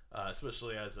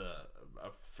 especially as a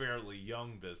fairly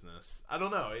young business. I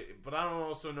don't know, but I don't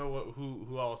also know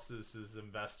who else is his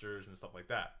investors and stuff like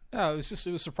that. Yeah, it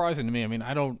was surprising to me. I mean,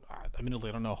 admittedly,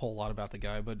 I don't know a whole lot about the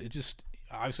guy, but it just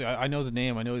obviously I know the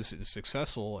name. I know he's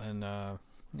successful, and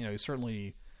he's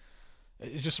certainly.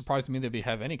 It's just surprised me that he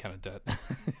have any kind of debt.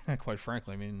 Quite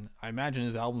frankly, I mean, I imagine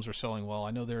his albums are selling well.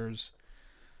 I know there's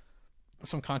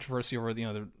some controversy over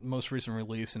the most recent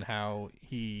release and how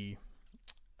he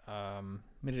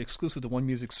made it exclusive to one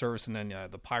music service, and then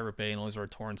the Pirate Bay and all these other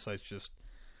torrent sites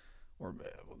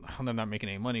they're not making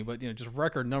any money, but just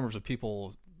record numbers of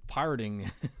people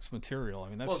pirating his material. I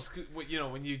mean, that's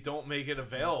when you don't make it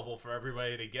available for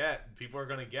everybody to get, people are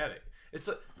going to get it. It's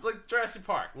like Jurassic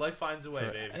Park. Life finds a way,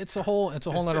 baby. It's a whole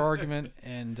nother argument,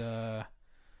 and I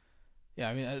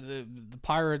mean the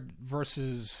pirate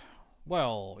versus.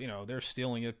 Well, they're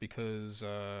stealing it because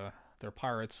they're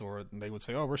pirates, or they would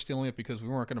say, "Oh, we're stealing it because we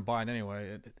weren't going to buy it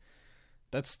anyway."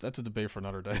 That's a debate for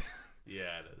another day.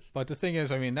 Yeah, it is. But the thing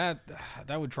is, I mean, that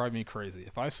would drive me crazy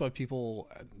if I saw people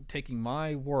taking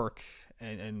my work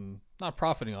and not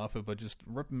profiting off it, but just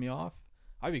ripping me off.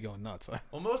 I'd be going nuts.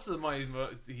 Well, most of the money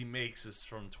he makes is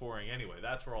from touring anyway.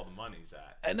 That's where all the money's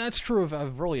at. And that's true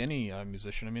of really any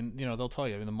musician. I mean, they'll tell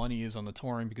you. I mean, the money is on the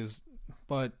touring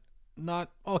but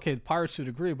not okay. Pirates to a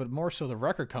degree, but more so the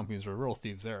record companies are real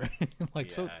thieves there.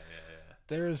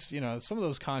 There's some of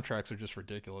those contracts are just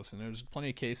ridiculous, and there's plenty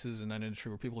of cases in that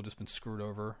industry where people have just been screwed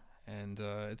over, and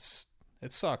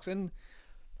it sucks. And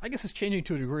I guess it's changing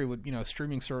to a degree with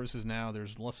streaming services now.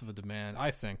 There's less of a demand, I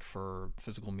think, for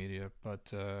physical media,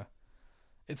 but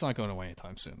it's not going away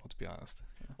anytime soon. Let's be honest.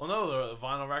 Well, no, the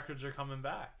vinyl records are coming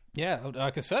back. Yeah,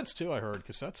 cassettes too. I heard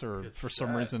cassettes are for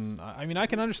some reason. I mean, I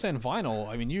can understand vinyl.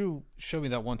 I mean, you showed me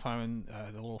that one time in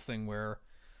the little thing where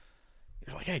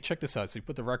you're like, "Hey, check this out." So you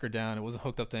put the record down. It wasn't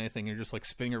hooked up to anything. You're just like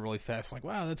spinning it really fast. Like,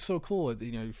 wow, that's so cool.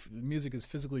 Music is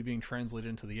physically being translated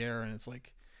into the air, and it's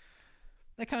like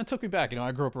that kind of took me back.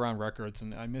 I grew up around records,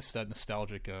 and I miss that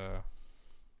nostalgic. I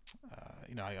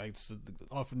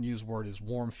often use word is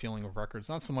warm feeling of records.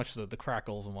 Not so much the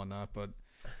crackles and whatnot, but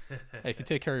hey, if you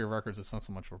take care of your records, it's not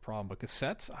so much of a problem. But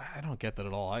cassettes, I don't get that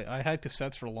at all. I had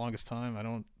cassettes for the longest time. I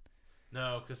don't.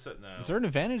 No, cassette. No. Is there an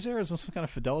advantage there? Is there some kind of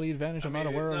fidelity advantage I'm not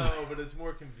aware of? No, but it's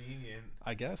more convenient.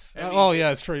 I guess.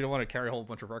 Yeah, it's true. You don't want to carry a whole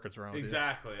bunch of records around.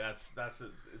 Exactly.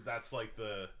 That's like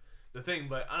the thing.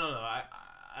 But I don't know.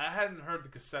 I hadn't heard the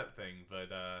cassette thing, but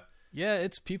yeah,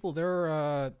 it's people.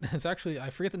 It's actually, I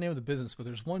forget the name of the business, but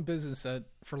there's one business that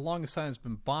for the longest time has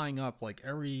been buying up like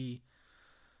every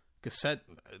cassette,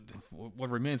 what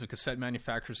remains of cassette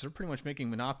manufacturers. They're pretty much making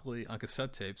monopoly on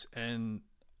cassette tapes, and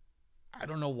I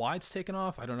don't know why it's taken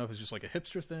off. I don't know if it's just like a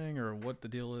hipster thing or what the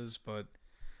deal is, but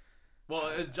well,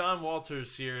 as John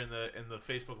Walters here in the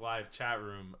Facebook Live chat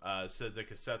room said, the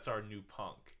cassettes are new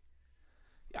punk.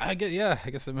 I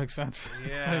guess that makes sense.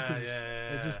 Yeah,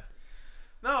 yeah.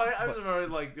 I was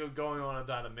already like going on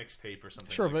about a mixtape or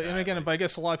something. Sure, like but that. And again, but I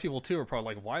guess a lot of people too are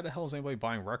probably like, "Why the hell is anybody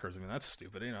buying records?" I mean, that's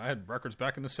stupid. I had records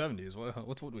back in the '70s.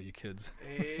 What's with you kids?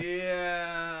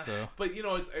 Yeah. So, but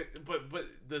but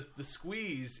the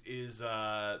squeeze is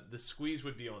the squeeze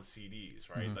would be on CDs,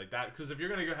 right? Mm-hmm. Like that, because if you're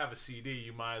gonna go have a CD,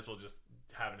 you might as well just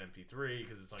have an MP3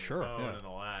 because it's on your phone and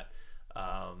all that.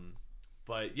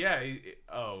 But yeah,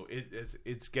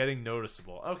 it's getting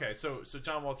noticeable. Okay, so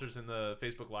John Walters in the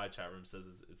Facebook Live chat room says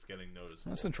it's getting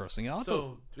noticeable. That's interesting.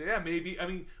 Yeah, maybe. I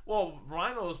mean,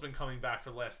 vinyl has been coming back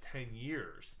for the last 10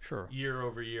 years. Sure. Year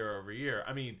over year over year.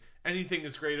 I mean, anything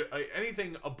is greater.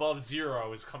 Anything above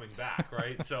zero is coming back,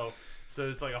 right? so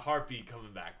it's like a heartbeat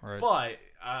coming back. Right. But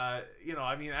I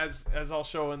mean, as I'll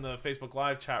show in the Facebook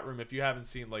Live chat room, if you haven't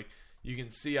seen, like, you can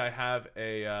see I have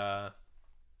a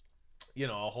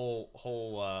whole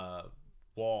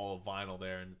wall of vinyl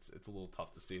there, and it's a little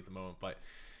tough to see at the moment, but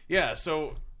yeah.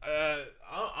 So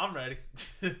I'm ready.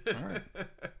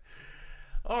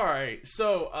 All right.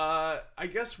 So I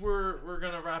guess we're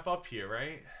gonna wrap up here,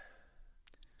 right?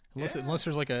 Unless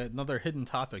there's like another hidden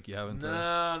topic you haven't. No.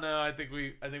 I think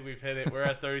we've hit it. We're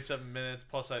at 37 minutes.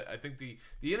 Plus, I think the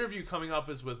interview coming up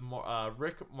is with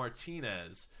Rick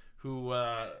Martinez, who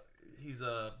he's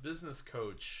a business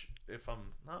coach, if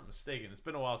I'm not mistaken. It's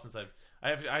been a while since I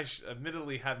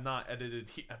admittedly have not edited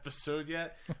the episode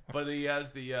yet, but he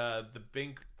has the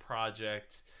BINK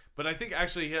project. But I think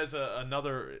actually he has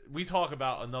another. We talk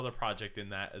about another project in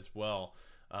that as well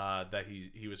that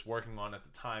he was working on at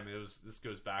the time. This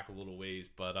goes back a little ways,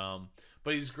 but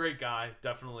he's a great guy.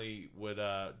 Definitely would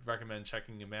recommend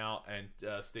checking him out, and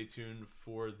stay tuned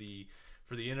for the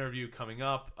interview coming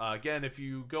up. Again, if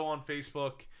you go on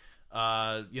Facebook,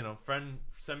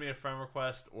 send me a friend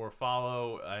request or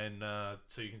follow, and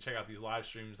so you can check out these live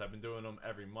streams. I've been doing them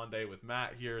every Monday with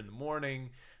Matt here in the morning.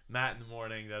 Matt in the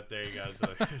morning. There you go.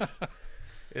 So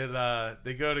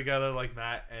they go together like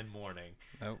Matt and morning.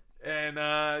 Nope.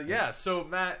 And so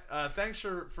Matt, thanks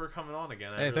for coming on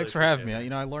again. Hey, thanks for having me.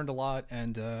 I learned a lot,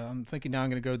 and I'm thinking now I'm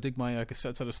going to go dig my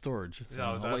cassettes out of storage. So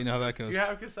I'll let you know how that goes. Do you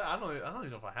have cassettes? I don't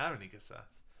even know if I have any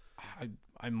cassettes.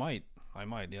 I might.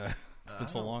 Yeah. It's been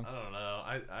so long. I don't know.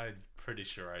 I'm pretty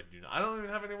sure I do not. I don't even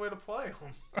have any way to play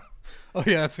them. Oh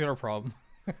yeah, that's our problem.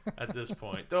 At this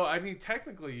point, though, I mean,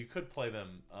 technically, you could play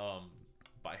them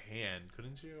by hand,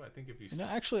 couldn't you? I think if you.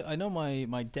 Actually, I know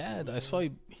my dad. I saw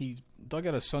he dug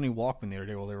out a Sony Walkman the other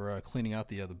day while they were cleaning out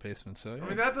the basement. So yeah. I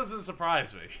mean, that doesn't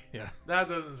surprise me. Yeah, that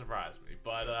doesn't surprise me.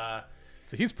 But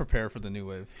so he's prepared for the new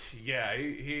wave. Yeah,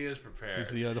 he is prepared. He's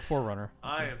the forerunner.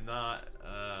 I am not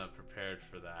prepared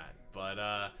for that,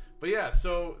 but yeah.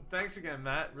 So thanks again,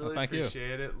 Matt. Really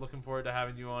appreciate it. Looking forward to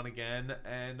having you on again,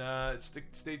 and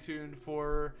stay tuned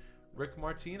for Rick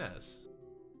Martinez.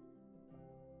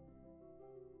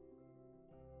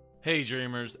 Hey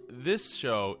Dreamers, this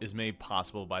show is made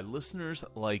possible by listeners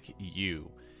like you.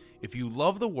 If you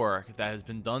love the work that has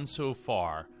been done so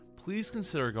far, please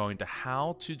consider going to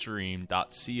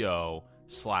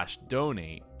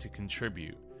howtodream.co/donate to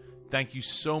contribute. Thank you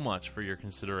so much for your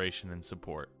consideration and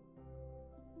support.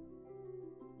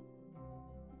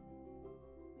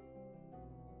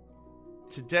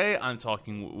 Today I'm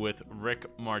talking with Rick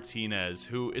Martinez,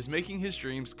 who is making his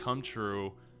dreams come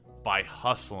true by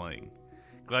hustling.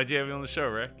 Glad you have me on the show,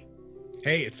 Rick.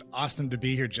 Hey, it's awesome to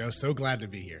be here, Joe. So glad to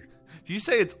be here. Do you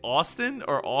say it's Austin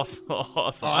or awesome?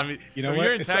 I mean, you know what?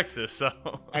 You're in Texas, so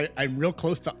I'm real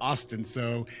close to Austin,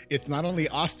 so it's not only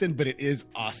Austin, but it is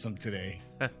awesome today.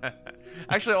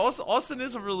 Actually, Austin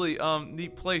is a really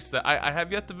neat place that I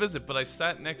have yet to visit, but I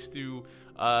sat next to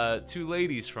two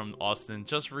ladies from Austin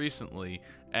just recently,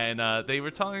 and they were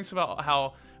telling us about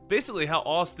how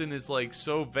Austin is like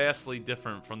so vastly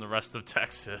different from the rest of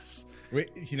Texas.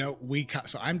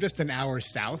 So I'm just an hour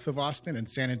south of Austin in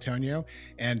San Antonio,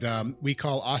 and we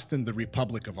call Austin the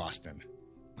Republic of Austin.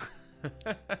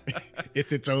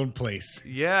 It's its own place.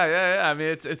 Yeah. I mean,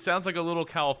 it sounds like a little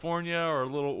California or a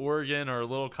little Oregon or a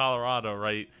little Colorado,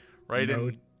 right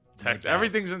in Texas.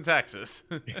 Everything's in Texas.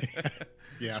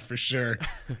 Yeah, for sure.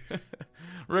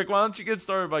 Rick, why don't you get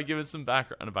started by giving some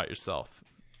background about yourself?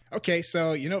 Okay,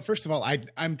 so, first of all,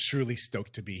 I'm truly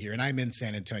stoked to be here, and I'm in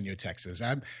San Antonio, Texas.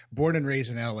 I'm born and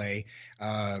raised in L.A.,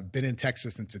 been in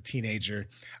Texas since a teenager.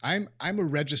 I'm a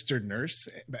registered nurse.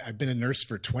 I've been a nurse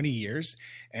for 20 years,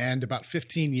 and about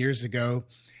 15 years ago,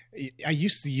 I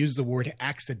used to use the word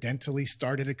accidentally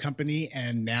started a company,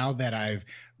 and now that I've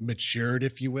matured,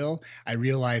 if you will, I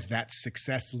realize that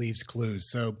success leaves clues.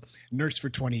 So nurse for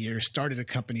 20 years, started a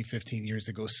company 15 years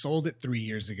ago, sold it 3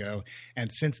 years ago,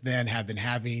 and since then have been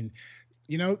having,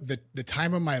 the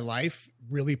time of my life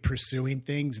really pursuing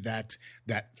things that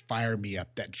fire me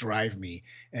up, that drive me.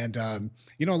 And,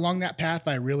 along that path,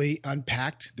 I really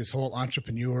unpacked this whole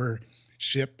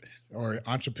entrepreneurship or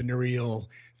entrepreneurial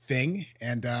thing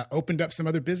and opened up some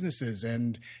other businesses.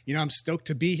 And, I'm stoked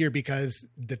to be here because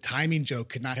the timing, Joe,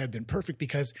 could not have been perfect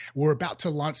because we're about to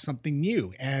launch something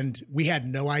new. And we had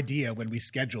no idea when we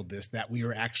scheduled this that we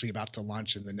were actually about to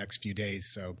launch in the next few days.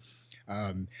 So,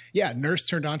 nurse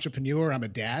turned entrepreneur. I'm a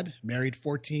dad, married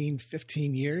 14,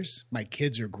 15 years. My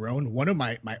kids are grown. One of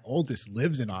my oldest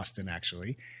lives in Austin,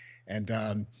 actually.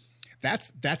 And,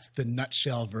 that's the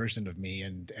nutshell version of me.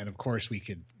 And of course we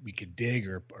could dig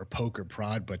or poke or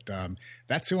prod, but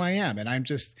that's who I am. And I'm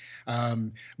just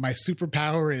my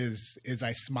superpower is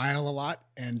I smile a lot,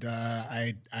 and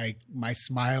my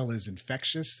smile is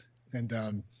infectious.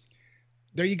 And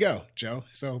there you go, Joe.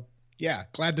 So yeah,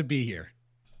 glad to be here.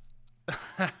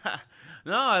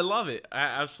 No, I love it. I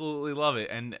absolutely love it.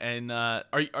 And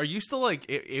are you still like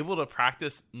able to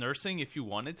practice nursing if you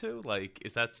wanted to? Like,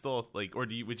 is that still like, or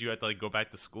would you have to like go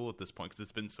back to school at this point because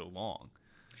it's been so long?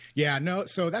 Yeah, no.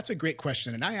 So that's a great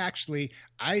question. And I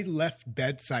left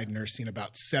bedside nursing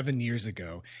about 7 years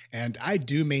ago, and I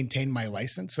do maintain my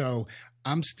license. So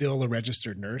I'm still a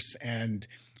registered nurse, and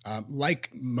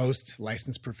like most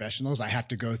licensed professionals, I have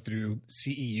to go through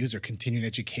CEUs or continuing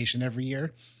education every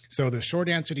year. So the short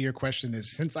answer to your question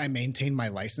is, since I maintain my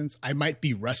license, I might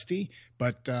be rusty,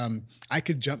 but I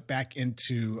could jump back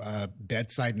into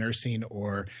bedside nursing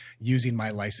or using my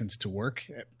license to work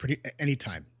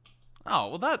anytime.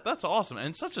 Oh, well, that's awesome.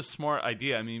 And such a smart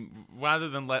idea. I mean, rather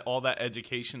than let all that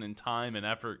education and time and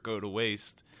effort go to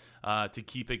waste to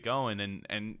keep it going.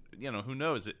 And who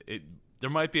knows, there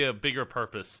might be a bigger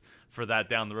purpose for that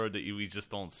down the road that we just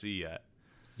don't see yet.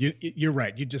 You're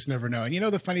right. You just never know. And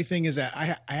the funny thing is that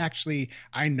I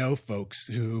know folks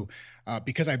who,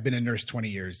 because I've been a nurse 20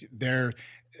 years,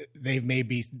 they've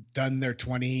maybe done their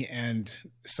 20, and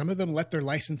some of them let their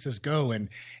licenses go. And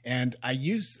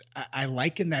I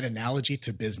liken that analogy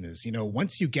to business.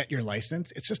 Once you get your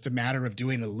license, it's just a matter of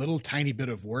doing a little tiny bit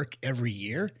of work every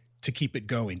year to keep it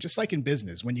going. Just like in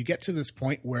business, when you get to this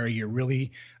point where you're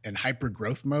really in hyper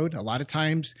growth mode, a lot of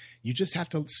times you just have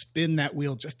to spin that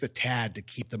wheel just a tad to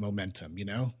keep the momentum,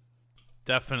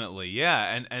 Definitely.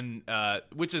 Yeah. And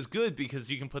which is good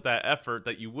because you can put that effort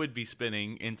that you would be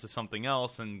spinning into something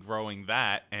else and growing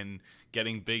that and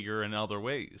getting bigger in other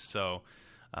ways. So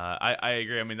I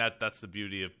agree. I mean, that's the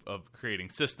beauty of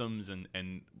creating systems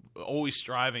and always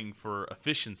striving for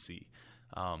efficiency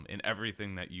in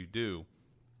everything that you do.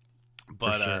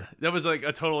 But sure. That was like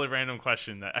a totally random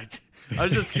question that I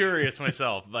was just curious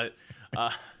myself. But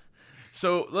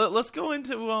so let's go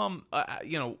into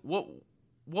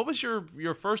what was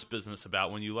your first business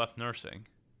about when you left nursing?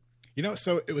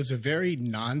 So it was a very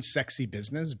non-sexy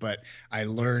business, but I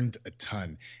learned a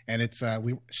ton. And it's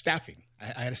staffing.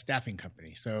 I had a staffing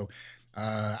company. So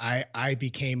I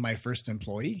became my first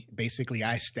employee. Basically,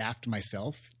 I staffed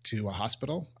myself to a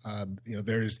hospital.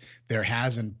 There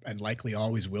has and likely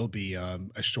always will be a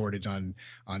shortage on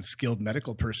skilled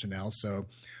medical personnel. So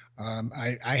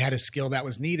I had a skill that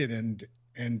was needed,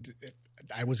 and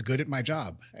I was good at my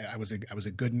job. I was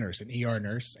a good nurse, an ER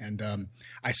nurse, and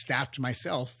I staffed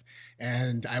myself,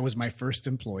 and I was my first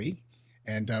employee.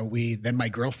 And then my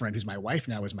girlfriend, who's my wife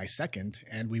now, was my second,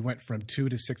 and we went from 2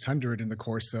 to 600 in the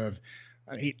course of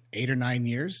 8 or 9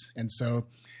 years. And so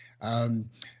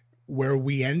where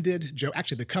we ended, Joe,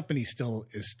 actually the company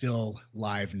is still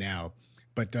live now,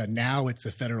 but now it's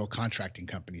a federal contracting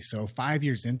company. So 5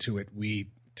 years into it, we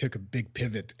took a big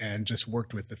pivot and just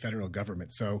worked with the federal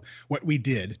government. So what we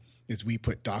did is we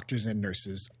put doctors and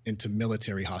nurses into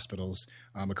military hospitals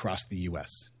across the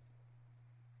U.S.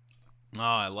 Oh,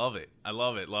 I love it. I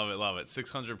love it. Love it. Love it.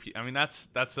 600 people. I mean,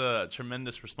 that's a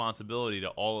tremendous responsibility to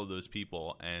all of those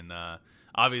people. And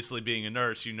obviously being a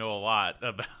nurse, you know a lot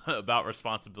about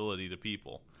responsibility to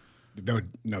people.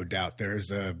 No doubt.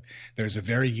 There's a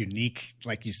very unique,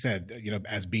 like you said,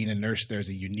 as being a nurse, there's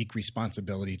a unique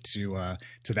responsibility to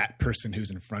that person who's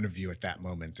in front of you at that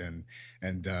moment. And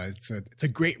it's a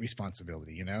great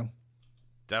responsibility,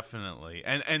 Definitely.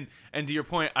 And to your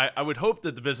point, I would hope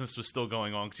that the business was still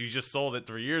going on because you just sold it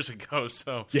 3 years ago.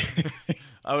 So yeah.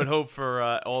 I would hope for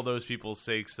all those people's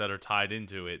sakes that are tied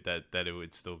into it that it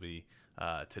would still be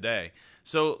today.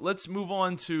 So let's move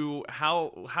on to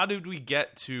how did we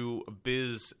get to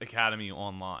Biz Academy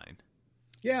Online?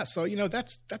 Yeah, so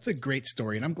that's a great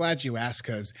story, and I'm glad you asked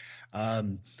because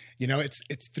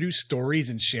it's through stories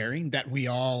and sharing that we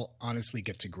all honestly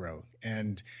get to grow.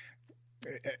 And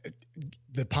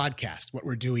the podcast, what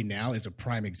we're doing now, is a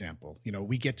prime example.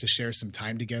 We get to share some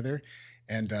time together.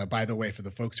 And by the way, for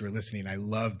the folks who are listening, I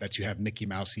love that you have Mickey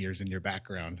Mouse ears in your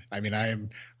background. I mean, I'm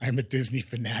a Disney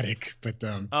fanatic, but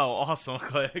oh, awesome!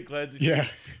 Glad yeah,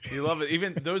 you love it.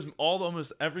 Even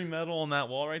almost every medal on that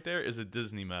wall right there is a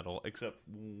Disney medal, except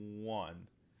one.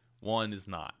 One is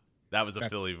not. That was a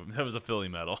Philly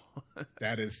medal.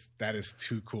 That is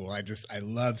too cool. I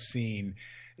love seeing.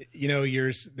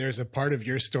 There's a part of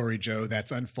your story, Joe,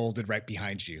 that's unfolded right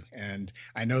behind you. And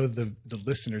I know the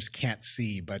listeners can't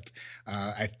see, but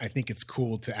I think it's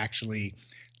cool to actually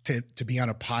to be on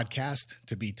a podcast,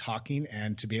 to be talking,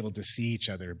 and to be able to see each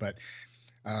other. But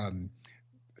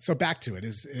so back to it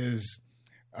is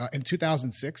in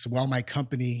 2006, while my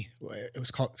company,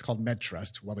 it's called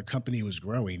MedTrust, while the company was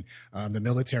growing, the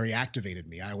military activated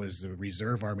me. I was a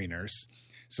reserve Army nurse.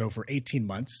 So for 18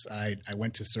 months, I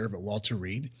went to serve at Walter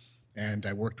Reed, and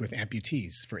I worked with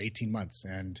amputees for 18 months.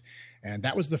 And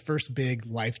that was the first big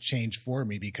life change for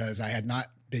me because I had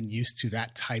not been used to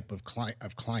that type of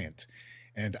client.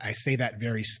 And I say that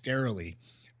very sterilely,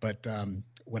 but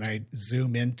when I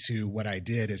zoom into what I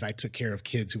did is I took care of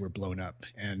kids who were blown up.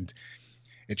 And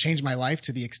it changed my life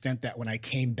to the extent that when I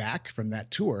came back from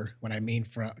that tour, went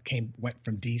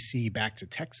from DC back to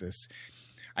Texas,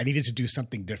 I needed to do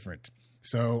something different.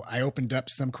 So I opened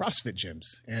up some CrossFit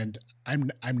gyms, and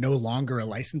I'm no longer a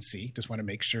licensee. Just want to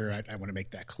make sure I want to make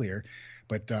that clear.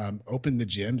 But opened the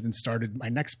gym and started my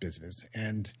next business,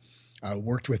 and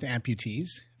worked with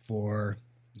amputees for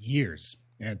years,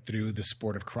 and through the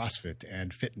sport of CrossFit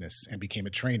and fitness, and became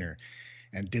a trainer,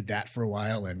 and did that for a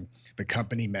while. And the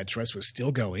company MedTrust was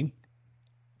still going,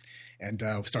 and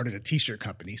started a T-shirt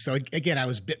company. So again, I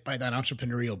was bit by that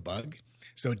entrepreneurial bug.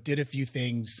 So did a few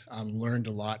things, learned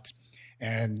a lot.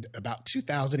 And about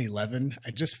 2011,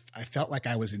 I felt like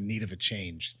I was in need of a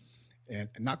change and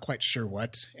not quite sure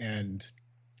what. And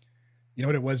you know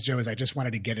what it was, Joe, is I just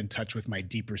wanted to get in touch with my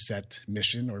deeper set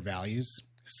mission or values,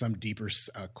 some deeper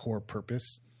core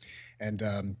purpose,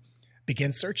 and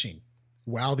began searching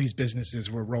while these businesses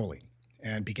were rolling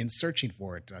and began searching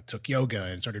for it. Took yoga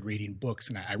and started reading books.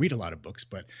 And I read a lot of books,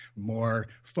 but more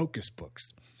focused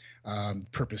books.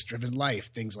 Purpose-driven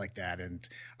life, things like that, and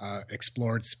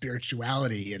explored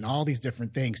spirituality and all these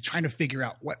different things, trying to figure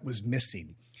out what was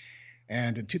missing.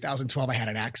 And in 2012, I had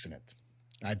an accident.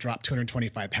 I dropped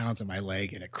 225 pounds on my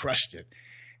leg, and it crushed it.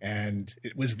 And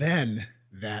it was then,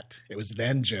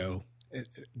 Joe,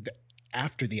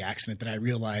 after the accident, that I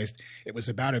realized it was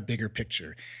about a bigger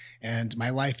picture. And my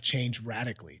life changed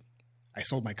radically. I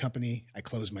sold my company. I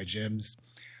closed my gyms.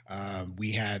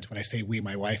 We had, when I say we,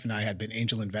 my wife and I had been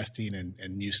angel investing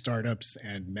in new startups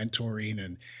and mentoring,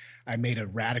 and I made a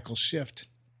radical shift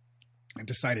and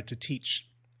decided to teach.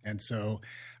 And so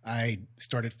I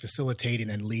started facilitating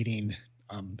and leading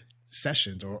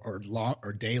sessions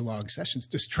or day-long sessions,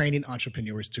 just training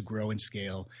entrepreneurs to grow and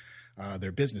scale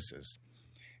their businesses.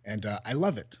 And I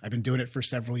love it. I've been doing it for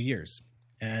several years.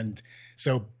 And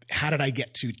so how did I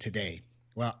get to today?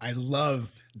 Well, I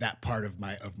love that part of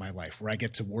my life where I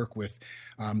get to work with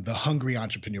the hungry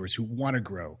entrepreneurs who want to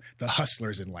grow, the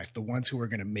hustlers in life, the ones who are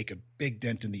going to make a big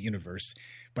dent in the universe.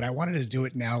 But I wanted to do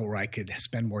it now where I could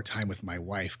spend more time with my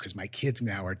wife, because my kids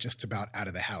now are just about out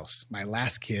of the house. My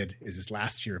last kid is his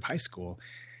last year of high school.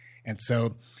 And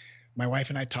so my wife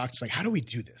and I talked, it's like, how do we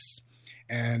do this?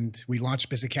 And we launched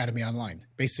Biz Academy Online.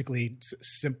 Basically,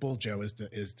 simple, Joe,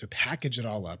 is to package it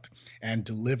all up and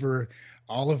deliver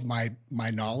all of my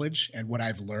knowledge and what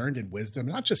I've learned and wisdom,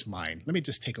 not just mine. Let me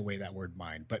just take away that word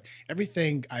mine, but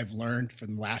everything I've learned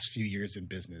from the last few years in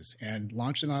business, and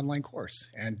launch an online course.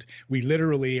 And we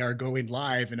literally are going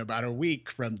live in about a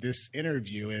week from this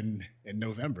interview in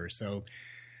November. So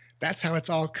that's how it's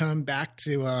all come back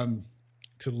to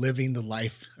living the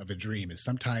life of a dream, is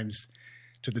sometimes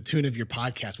to the tune of your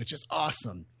podcast, which is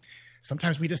awesome.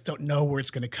 Sometimes we just don't know where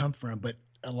it's going to come from, but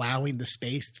allowing the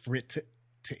space for it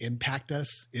to impact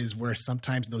us is where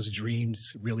sometimes those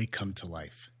dreams really come to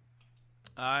life.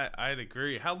 I'd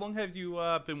agree. How long have you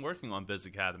been working on Biz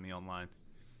Academy Online?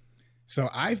 So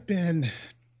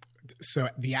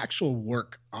the actual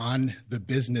work on the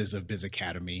business of Biz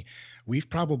Academy, we've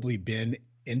probably been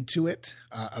into it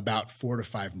about 4 to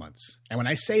 5 months. And when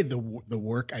I say the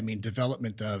work, I mean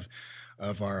development of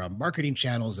our marketing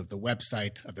channels, of the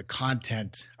website, of the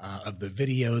content, of the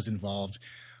videos involved,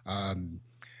 of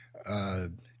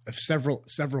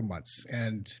several months.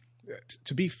 And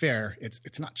to be fair,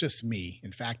 it's not just me.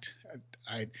 In fact,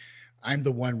 I'm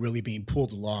the one really being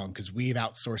pulled along, because we've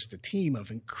outsourced a team of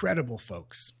incredible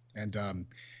folks, and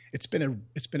it's been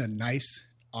a nice,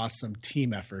 awesome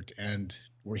team effort. And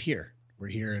we're here,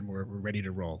 and we're ready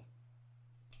to roll.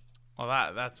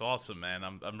 Well, that's awesome, man.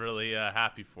 I'm really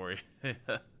happy for you.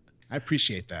 I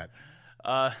appreciate that.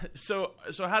 So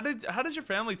how did your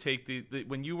family take the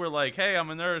when you were like, hey, I'm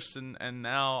a nurse and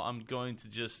now I'm going to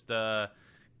just go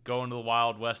into the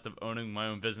wild west of owning my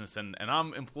own business and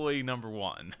I'm employee number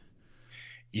one?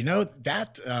 You know,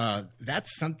 that's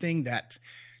something that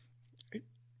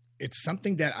it's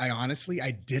something that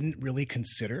I didn't really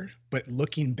consider, but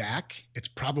looking back, it's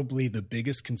probably the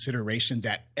biggest consideration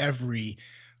that every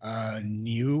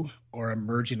new or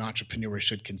emerging entrepreneur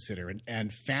should consider,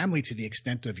 and family to the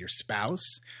extent of your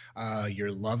spouse,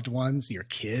 your loved ones, your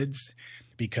kids,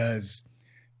 because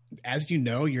as you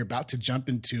know, you're about to jump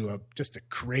into just a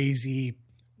crazy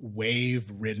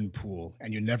wave-ridden pool,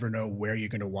 and you never know where you're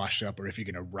going to wash up or if you're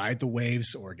going to ride the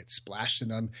waves or get splashed in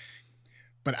them.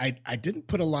 But I didn't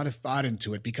put a lot of thought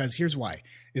into it, because here's why: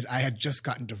 is I had just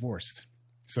gotten divorced,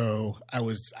 so I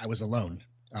was alone.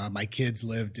 My kids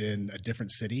lived in a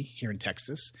different city here in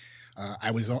Texas.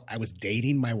 I was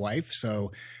dating my wife,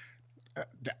 so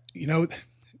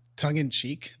tongue in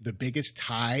cheek, the biggest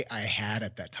tie I had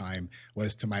at that time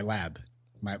was to my lab.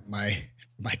 My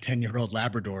 10-year-old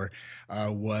Labrador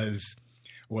was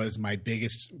my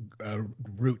biggest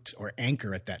root or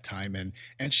anchor at that time,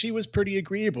 and she was pretty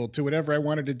agreeable to whatever I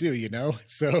wanted to do,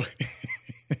 So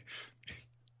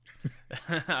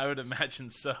I would imagine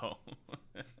so.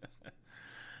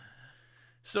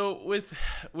 So with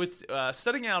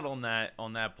setting out on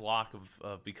that block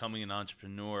of becoming an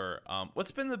entrepreneur,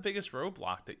 what's been the biggest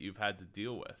roadblock that you've had to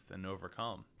deal with and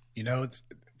overcome?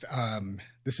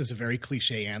 This is a very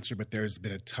cliche answer, but there's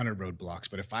been a ton of roadblocks.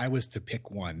 But if I was to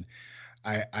pick one,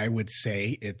 I would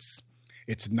say it's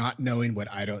not knowing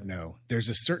what I don't know. There's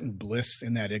a certain bliss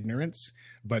in that ignorance,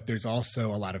 but there's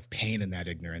also a lot of pain in that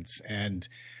ignorance. And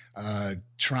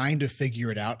trying to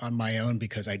figure it out on my own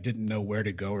because I didn't know where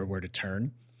to go or where to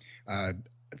turn.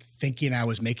 Thinking I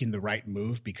was making the right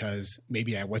move because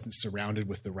maybe I wasn't surrounded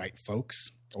with the right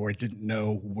folks or didn't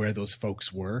know where those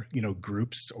folks were,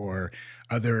 groups or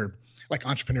other like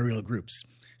entrepreneurial groups.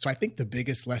 So I think the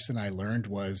biggest lesson I learned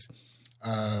was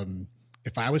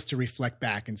if I was to reflect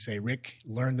back and say, Rick,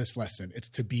 learn this lesson, it's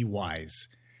to be wise,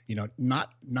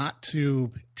 not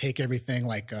to take everything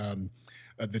like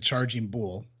the charging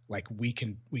bull. Like we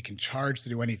can charge to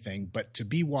do anything, but to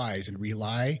be wise and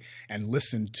rely and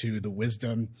listen to the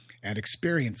wisdom and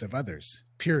experience of others,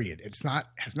 period.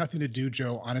 Has nothing to do,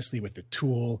 Joe, honestly, with the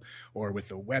tool or with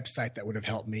the website that would have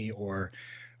helped me or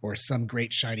some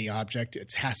great shiny object.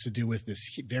 It has to do with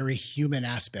this very human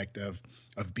aspect of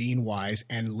being wise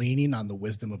and leaning on the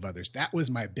wisdom of others. That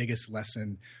was my biggest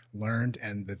lesson learned,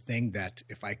 and the thing that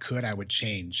if I could, I would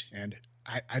change. And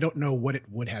I don't know what it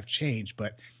would have changed,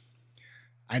 but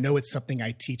I know it's something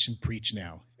I teach and preach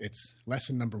now. It's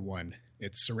lesson number one.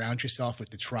 It's surround yourself with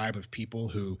the tribe of people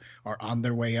who are on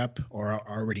their way up or are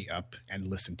already up and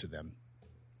listen to them.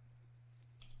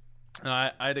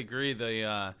 I'd agree.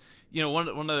 One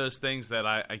of those things that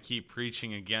I keep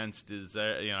preaching against is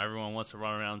everyone wants to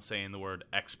run around saying the word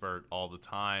expert all the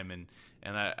time, and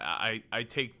I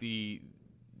take the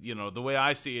way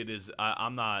I see it is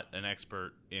I'm not an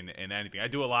expert in anything. I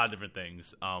do a lot of different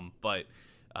things, but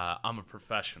I'm a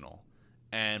professional,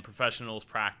 and professionals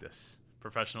practice.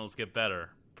 Professionals get better.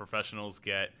 Professionals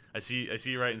get. I see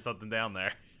you writing something down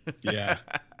there. Yeah.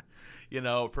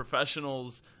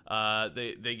 Professionals,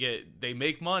 they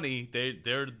make money.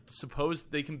 They're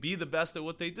supposed they can be the best at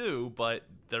what they do, but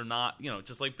they're not.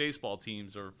 Just like baseball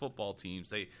teams or football teams,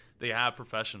 they have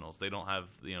professionals. They don't have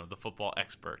the football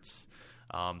experts.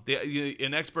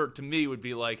 An expert to me would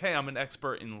be like, hey, I'm an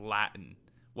expert in Latin.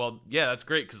 Well, yeah, that's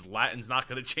great because Latin's not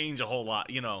going to change a whole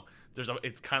lot.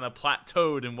 It's kind of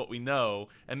plateaued in what we know,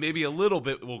 and maybe a little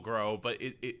bit will grow, but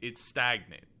it's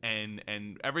stagnant. And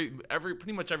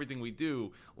pretty much everything we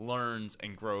do learns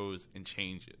and grows and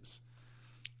changes.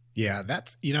 Yeah,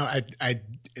 that's I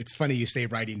it's funny you say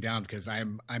writing down because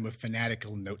I'm a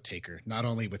fanatical note taker, not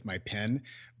only with my pen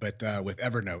but with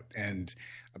Evernote, and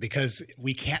because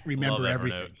we can't remember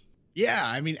everything. Yeah,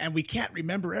 I mean, and we can't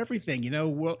remember everything.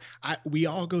 We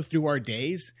all go through our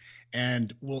days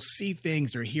and we'll see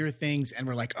things or hear things and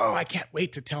we're like, oh, I can't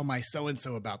wait to tell my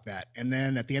so-and-so about that. And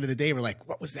then at the end of the day, we're like,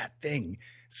 what was that thing?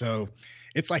 So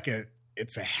it's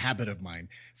a habit of mine.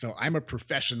 So I'm a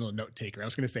professional note taker. I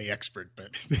was going to say expert,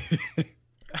 but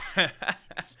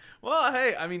well,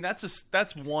 hey, I mean,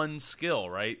 that's one skill,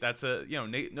 right? That's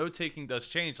note taking does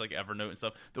change, like Evernote and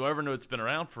stuff. Though Evernote's been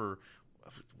around for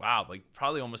like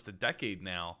probably almost a decade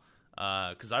now.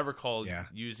 Because I recall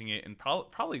using it in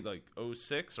probably like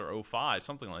 06 or 05,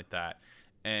 something like that.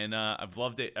 And I've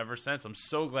loved it ever since. I'm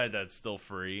so glad that it's still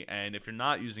free. And if you're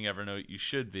not using Evernote, you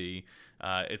should be.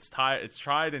 It's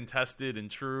tried and tested and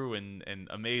true and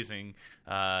amazing.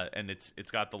 And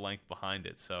it's got the link behind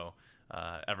it. So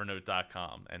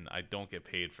Evernote.com. And I don't get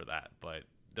paid for that. But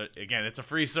again, it's a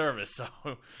free service. So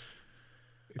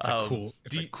it's a cool.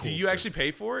 Do you actually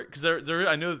pay for it? Because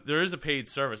I know there is a paid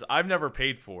service. I've never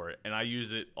paid for it, and I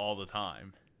use it all the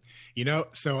time.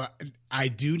 So I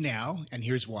do now, and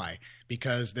here's why.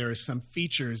 Because there are some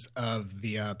features of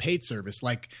the paid service,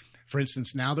 like, for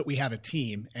instance, now that we have a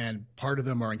team, and part of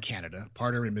them are in Canada,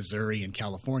 part are in Missouri and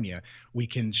California, we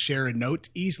can share a note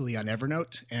easily on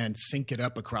Evernote and sync it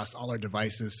up across all our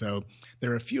devices. So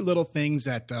there are a few little things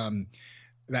that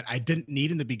I didn't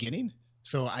need in the beginning.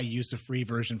 So I used a free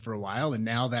version for a while, and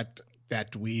now that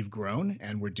we've grown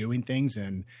and we're doing things,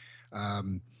 and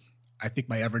I think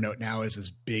my Evernote now is as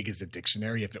big as a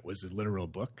dictionary if it was a literal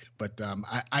book. But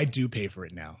I do pay for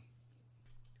it now.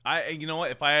 You know what?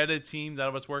 If I had a team that I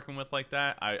was working with like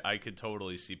that, I could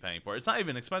totally see paying for it. It's not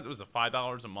even expensive. It was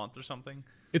 $5 a month or something.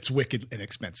 It's wicked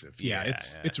inexpensive. Yeah,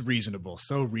 it's reasonable.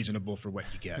 So reasonable for what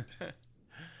you get.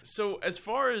 So as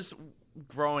far as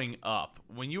growing up,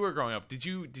 when you were growing up, did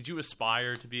you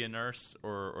aspire to be a nurse,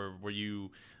 or were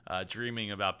you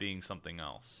dreaming about being something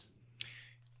else?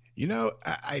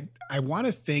 I want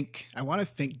to think,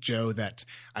 Joe, that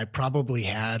I probably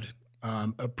had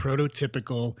a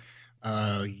prototypical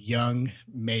young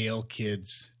male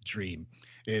kid's dream.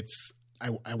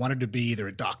 I wanted to be either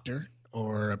a doctor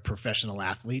or a professional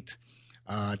athlete.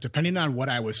 Depending on what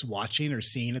I was watching or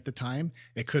seeing at the time,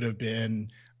 it could have been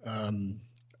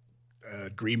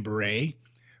Green Beret,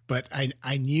 but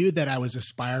I knew that I was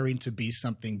aspiring to be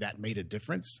something that made a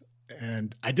difference,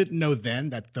 and I didn't know then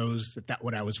that's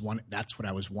what I was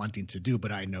wanting to do.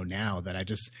 But I know now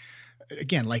that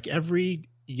again, like every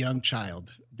young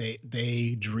child,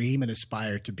 they dream and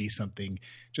aspire to be something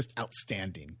just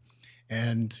outstanding.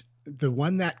 And the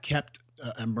one that kept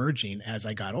emerging as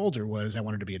I got older was I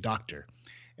wanted to be a doctor.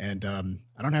 And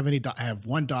I don't have I have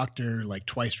one doctor like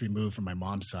twice removed from my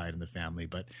mom's side in the family,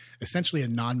 but essentially a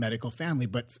non-medical family.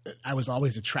 But I was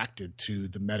always attracted to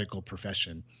the medical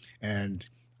profession. And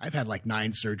I've had like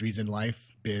 9 surgeries in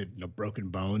life, broken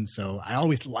bones. So I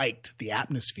always liked the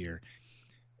atmosphere.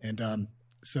 And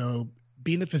so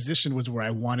being a physician was where I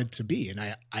wanted to be. And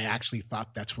I actually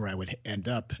thought that's where I would end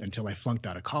up until I flunked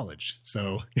out of college.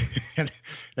 So,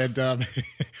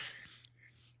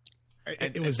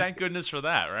 it was, thank goodness for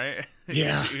that, right?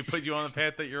 Yeah. It put you on the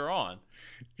path that you're on.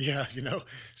 Yeah.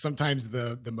 Sometimes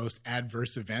the most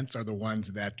adverse events are the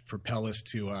ones that propel us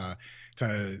to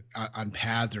on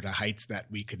paths or to heights that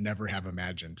we could never have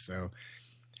imagined. So,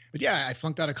 but yeah, I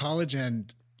flunked out of college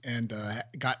and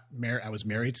got married. I was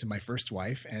married to my first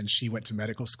wife, and she went to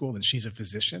medical school, and she's a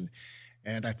physician.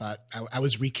 And I thought I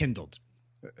was rekindled.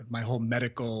 My whole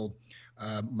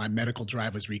my medical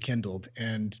drive was rekindled.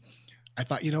 And I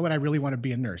thought, you know what, I really want to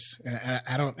be a nurse. And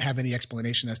I don't have any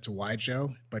explanation as to why,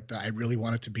 Joe, but I really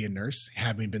wanted to be a nurse,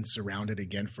 having been surrounded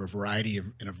again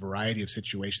in a variety of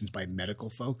situations by medical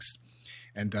folks,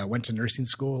 and went to nursing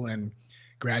school and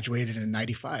graduated in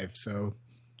 '95. So,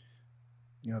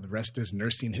 the rest is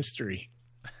nursing history.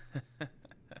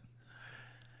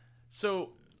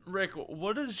 So, Rick,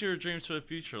 what does your dreams for the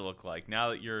future look like now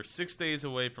that you're 6 days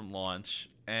away from launch?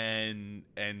 And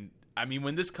I mean,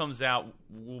 when this comes out,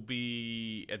 we'll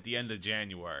be at the end of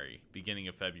January, beginning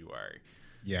of February.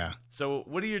 Yeah. So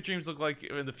what do your dreams look like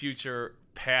in the future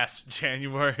past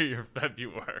January or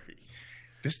February?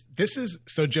 This is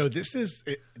so, Joe, this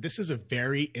is a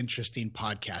very interesting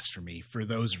podcast for me for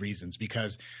those reasons,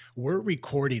 because we're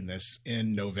recording this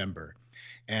in November.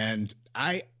 And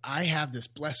I have this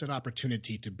blessed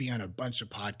opportunity to be on a bunch of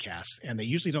podcasts, and they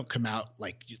usually don't come out,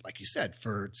 like you said,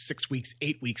 for 6 weeks,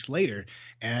 8 weeks later.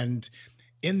 And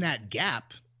in that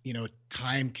gap,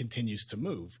 time continues to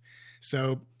move.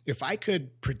 So if I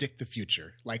could predict the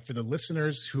future, like for the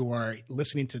listeners who are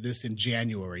listening to this in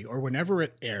January or whenever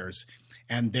it airs,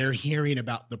 and they're hearing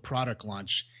about the product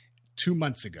launch 2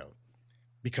 months ago,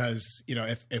 because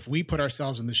if we put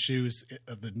ourselves in the shoes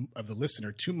of the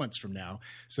listener 2 months from now,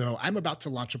 so I'm about to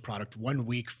launch a product 1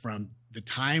 week from the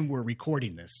time we're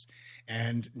recording this,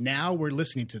 and now we're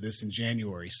listening to this in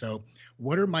January. So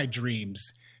what are my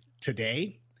dreams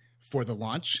today for the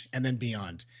launch and then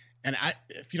beyond? And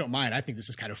if you don't mind, I think this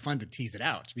is kind of fun to tease it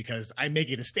out because I'm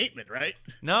making a statement, right?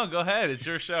 No, go ahead. It's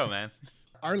your show, man.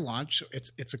 Our launch,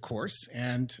 it's a course,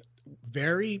 and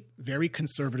very, very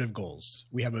conservative goals.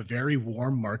 We have a very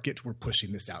warm market we're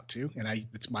pushing this out to, and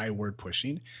it's my word,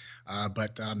 pushing,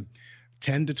 but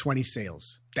 10 to 20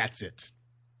 sales. That's it.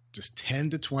 Just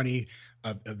 10 to 20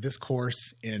 of this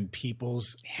course in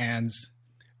people's hands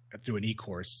through an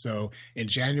e-course. So in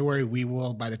January, we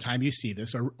will, by the time you see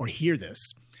this or hear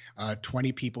this,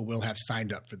 20 people will have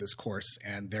signed up for this course,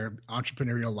 and their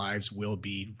entrepreneurial lives will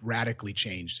be radically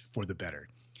changed for the better.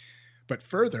 But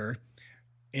further,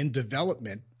 in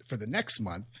development for the next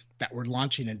month that we're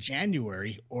launching in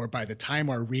January, or by the time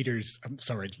our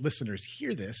listeners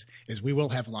hear this, is we will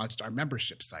have launched our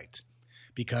membership site,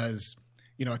 because,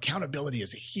 accountability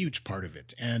is a huge part of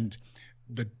it. And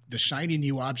the shiny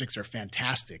new objects are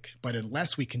fantastic, but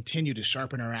unless we continue to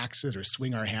sharpen our axes or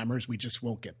swing our hammers, we just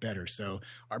won't get better. So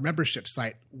our membership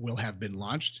site will have been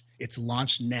launched. It's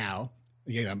launched now.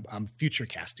 Again, I'm future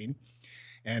casting.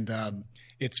 And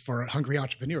it's for hungry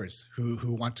entrepreneurs who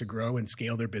want to grow and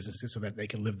scale their businesses so that they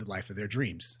can live the life of their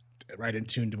dreams, right in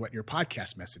tune to what your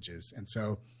podcast message is. And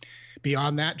so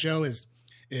beyond that, Joe,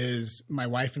 is my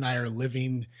wife and I are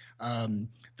living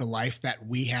the life that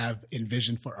we have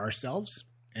envisioned for ourselves,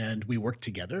 and we work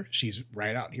together. She's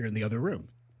right out here in the other room.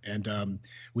 And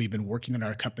we've been working in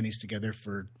our companies together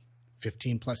for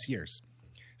 15 plus years.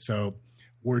 So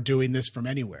we're doing this from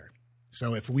anywhere.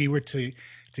 So if we were to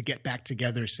get back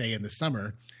together, say in the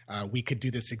summer, we could do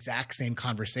this exact same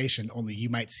conversation, only you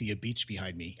might see a beach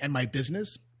behind me. And the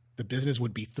business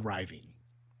would be thriving.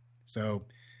 So,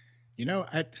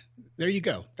 there you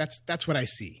go. That's what I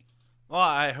see. Well,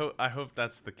 I hope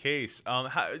that's the case.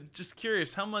 Just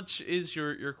curious, how much is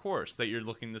your course that you're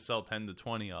looking to sell 10 to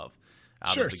 20 of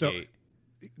out of the gate?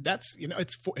 That's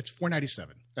it's $497.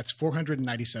 That's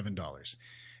 $497,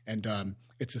 and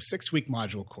it's a 6-week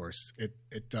module course.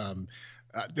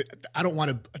 I don't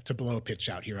want to blow a pitch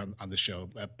out here on the show,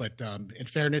 but in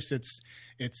fairness, it's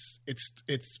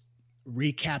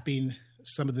recapping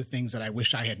some of the things that I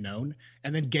wish I had known,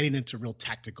 and then getting into real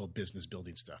tactical business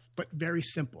building stuff, but very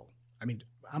simple. I mean,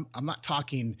 I'm not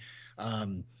talking,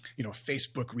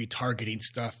 Facebook retargeting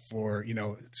stuff for,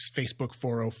 Facebook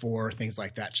 404, things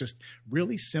like that. Just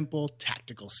really simple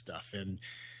tactical stuff.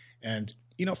 And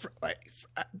for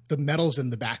the medals in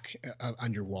the back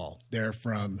on your wall, they're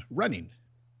from running.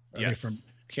 Yes.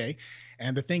 Okay.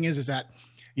 And the thing is that,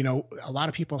 a lot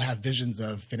of people have visions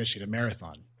of finishing a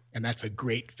marathon, and that's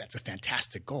a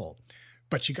fantastic goal,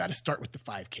 but you got to start with the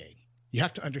 5K. You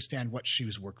have to understand what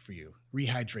shoes work for you,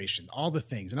 rehydration, all the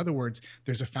things. In other words,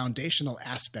 there's a foundational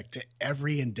aspect to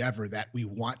every endeavor that we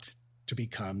want to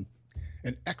become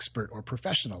an expert or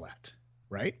professional at,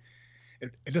 right?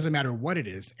 It doesn't matter what it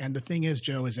is. And the thing is,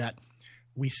 Joe, is that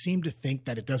we seem to think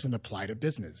that it doesn't apply to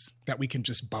business, that we can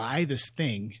just buy this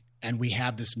thing and we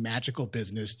have this magical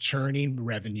business churning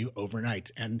revenue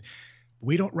overnight. And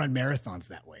we don't run marathons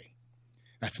that way.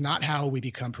 That's not how we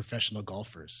become professional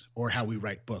golfers or how we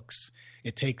write books.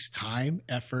 It takes time,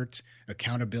 effort,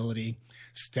 accountability,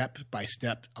 step by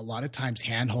step, a lot of times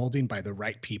hand-holding by the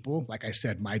right people. Like I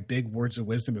said, my big words of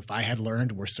wisdom, if I had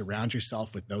learned, were surround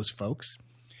yourself with those folks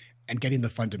and getting the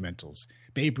fundamentals,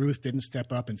 Babe Ruth didn't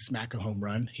step up and smack a home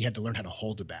run. He had to learn how to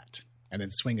hold a bat and then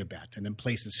swing a bat and then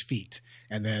place his feet.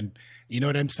 And then, you know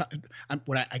what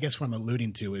I guess what I'm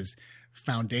alluding to is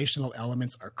foundational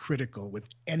elements are critical with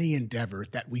any endeavor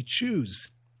that we choose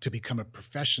to become a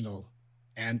professional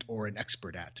and or an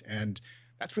expert at. And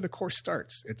that's where the course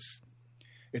starts. It's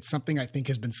something I think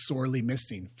has been sorely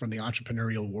missing from the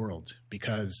entrepreneurial world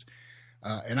because,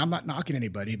 and I'm not knocking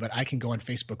anybody, but I can go on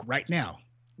Facebook right now,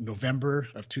 November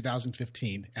of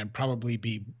 2015, and probably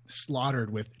be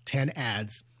slaughtered with 10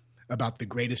 ads about the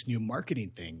greatest new marketing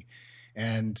thing.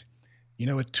 And, you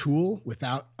know, a tool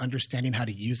without understanding how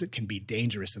to use it can be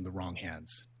dangerous in the wrong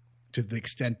hands to the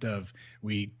extent of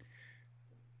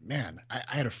I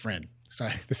had a friend. So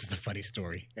this is a funny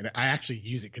story. And I actually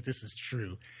use it because this is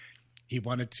true. He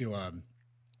wanted to,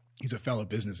 he's a fellow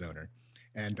business owner.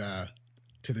 And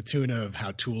to the tune of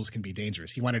how tools can be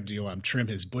dangerous, he wanted to trim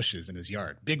his bushes in his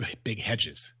yard, big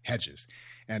hedges,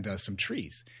 and some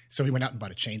trees. So he went out and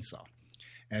bought a chainsaw.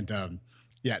 And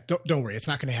don't worry, it's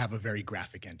not going to have a very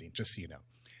graphic ending, just so you know.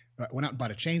 But went out and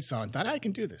bought a chainsaw and thought, I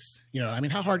can do this. You know, I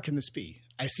mean, how hard can this be?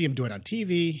 I see him do it on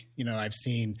TV. You know, I've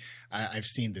seen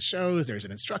the shows. There's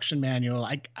an instruction manual.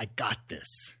 I got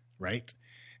this, right?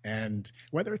 And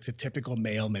whether it's a typical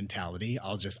male mentality,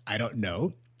 I don't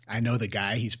know. I know the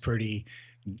guy. He's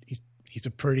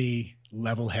a pretty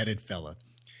level-headed fella.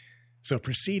 So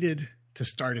proceeded to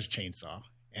start his chainsaw.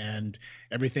 And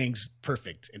everything's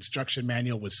perfect. Instruction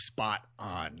manual was spot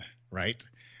on, right?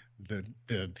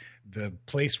 The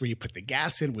place where you put the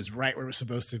gas in was right where it was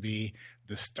supposed to be.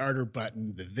 The starter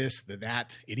button, the this, the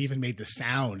that. It even made the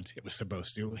sound it was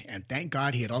supposed to. And thank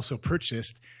God he had also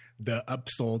purchased the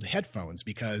upsold headphones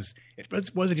because it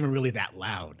wasn't even really that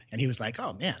loud. And he was like,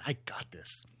 "Oh man, I got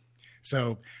this."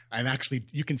 So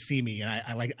you can see me, and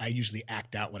I usually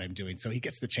act out what I'm doing. So he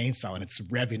gets the chainsaw, and it's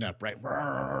revving up, right?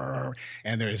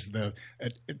 And there's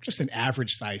just an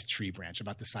average sized tree branch,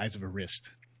 about the size of a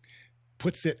wrist.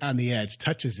 Puts it on the edge,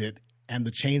 touches it, and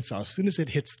the chainsaw, as soon as it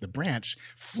hits the branch,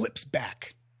 flips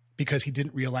back because he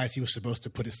didn't realize he was supposed to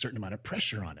put a certain amount of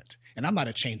pressure on it. And I'm not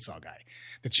a chainsaw guy.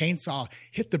 The chainsaw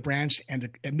hit the branch and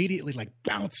immediately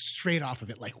bounced straight off of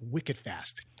it wicked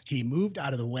fast. He moved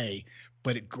out of the way,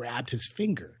 but it grabbed his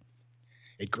finger.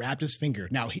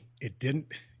 Now, it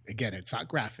didn't, again, it's not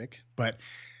graphic, but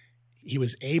he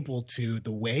was able to,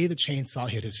 the way the chainsaw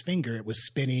hit his finger, it was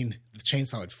spinning, the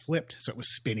chainsaw had flipped, so it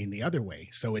was spinning the other way.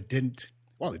 So it didn't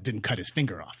cut his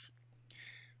finger off.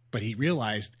 But he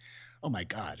realized, oh my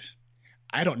God,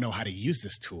 I don't know how to use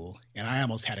this tool, and I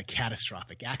almost had a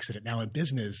catastrophic accident. Now in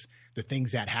business, the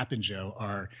things that happen, Joe,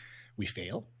 are we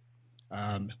fail,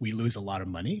 we lose a lot of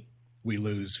money, we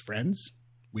lose friends,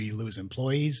 we lose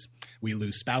employees, we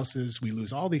lose spouses, we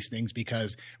lose all these things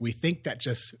because we think that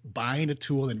just buying a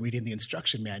tool and reading the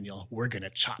instruction manual, we're going to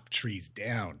chop trees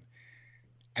down.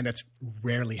 And that's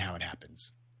rarely how it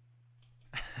happens.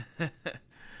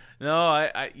 No,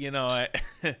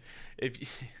 if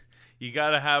you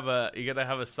gotta have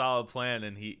a solid plan,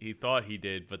 and he thought he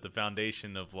did, but the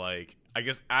foundation of I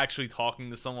guess actually talking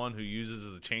to someone who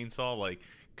uses a chainsaw,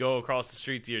 go across the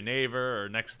street to your neighbor or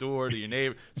next door to your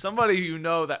neighbor, somebody you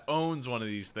know that owns one of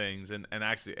these things, and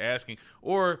actually asking,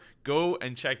 or go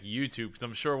and check YouTube, because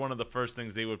I'm sure one of the first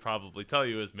things they would probably tell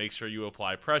you is make sure you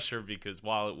apply pressure, because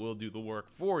while it will do the work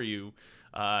for you,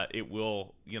 it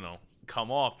will,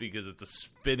 come off because it's a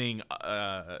spinning,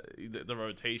 the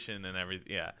rotation and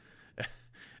everything. Yeah.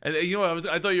 And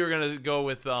I thought you were going to go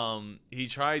with, he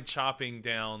tried chopping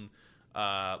down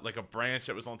a branch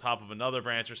that was on top of another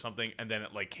branch or something, and then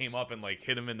it came up and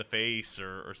hit him in the face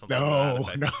or something. No.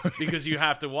 Because you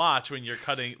have to watch when you're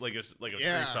cutting, a tree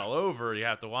fell over, you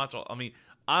have to watch.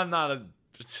 I've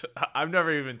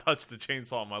never even touched the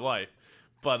chainsaw in my life,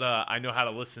 but I know how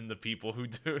to listen to people who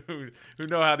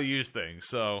know how to use things.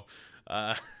 So,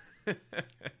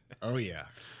 oh yeah.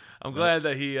 I'm glad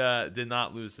that he did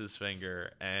not lose his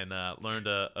finger and learned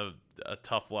a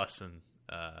tough lesson.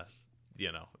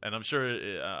 And I'm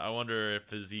sure, I wonder if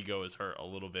his ego is hurt a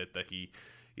little bit that he,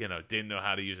 didn't know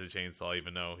how to use a chainsaw,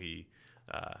 even though he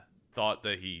thought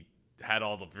that he had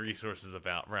all the resources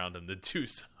around him to do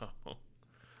so.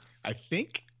 I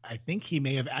think he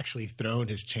may have actually thrown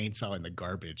his chainsaw in the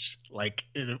garbage,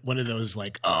 in one of those,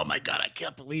 oh my God, I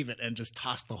can't believe it, and just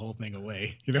tossed the whole thing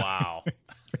away. Wow.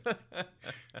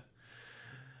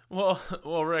 Well,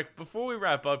 Rick, before we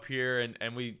wrap up here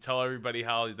and we tell everybody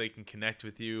how they can connect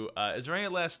with you, is there any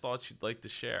last thoughts you'd like to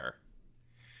share?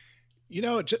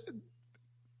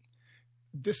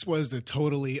 This was a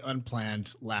totally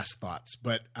unplanned last thoughts,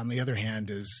 but on the other hand,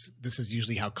 this is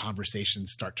usually how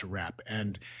conversations start to wrap.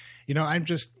 And,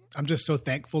 I'm just so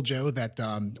thankful, Joe, that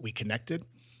we connected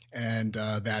and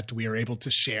that we are able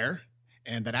to share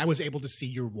and that I was able to see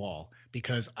your wall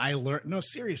because I learned, no,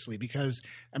 seriously, because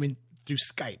I mean, through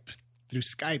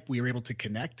Skype, we were able to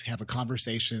connect, have a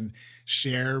conversation,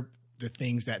 share the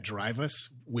things that drive us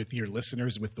with your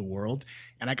listeners, with the world.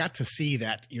 And I got to see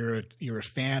that you're a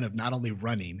fan of not only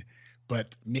running,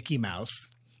 but Mickey Mouse,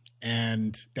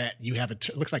 and that you have it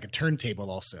looks like a turntable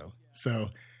also. So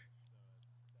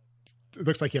it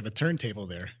looks like you have a turntable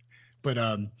there, but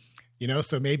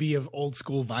so maybe you have old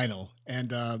school vinyl,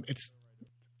 and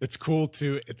it's cool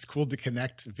to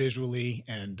connect visually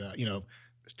and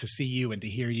to see you and to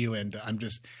hear you, and I'm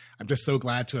just so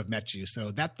glad to have met you.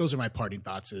 So those are my parting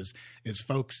thoughts. Is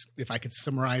folks, if I could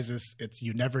summarize this, it's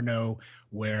you never know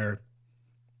where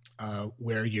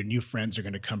your new friends are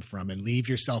going to come from, and leave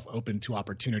yourself open to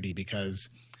opportunity because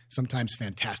sometimes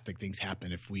fantastic things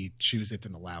happen if we choose it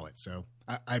and allow it. So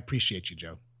I appreciate you,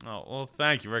 Joe. Oh, well,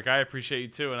 thank you, Rick. I appreciate you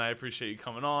too, and I appreciate you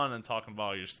coming on and talking about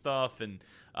all your stuff. And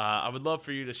I would love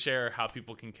for you to share how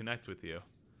people can connect with you.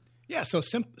 Yeah, so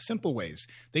simple ways.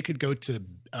 They could go to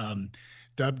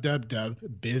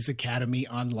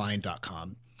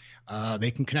www.bizacademyonline.com.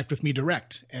 They can connect with me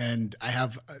direct. And I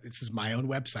have this is my own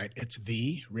website. It's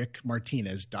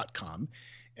therickmartinez.com.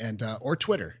 And or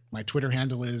Twitter. My Twitter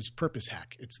handle is Purpose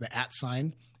Hack. It's the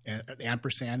 @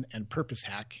 ampersand and Purpose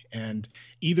Hack, and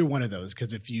either one of those,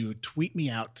 because if you tweet me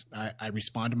out, I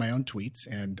respond to my own tweets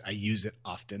and I use it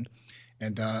often.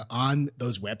 And on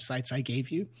those websites I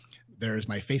gave you, there's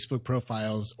my Facebook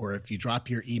profiles, or if you drop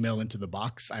your email into the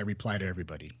box, I reply to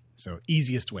everybody. So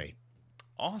easiest way.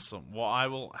 Awesome. Well, I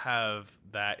will have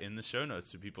that in the show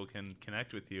notes so people can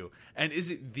connect with you. And is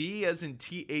it the as in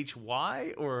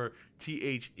THY or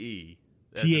THE?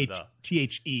 THE.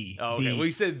 Oh, okay. Well,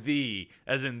 you said the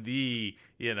as in the,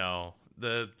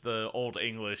 the old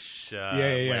English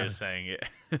way of saying it.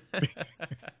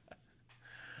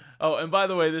 Oh, and by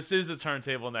the way, this is a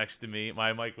turntable next to me.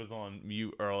 My mic was on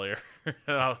mute earlier.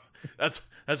 That's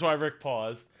why Rick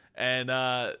paused. And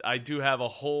I do have a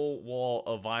whole wall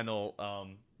of vinyl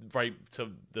right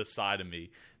to the side of me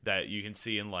that you can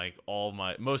see in like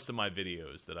most of my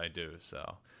videos that I do.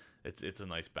 So it's a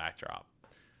nice backdrop.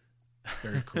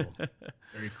 Very cool.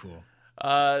 Very cool.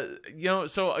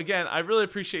 So again, I really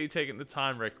appreciate you taking the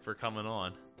time, Rick, for coming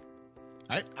on.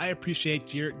 I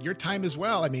appreciate your time as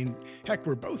well. I mean, heck,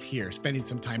 we're both here spending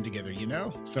some time together,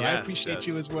 So yes, I appreciate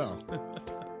you as well.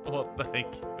 Well,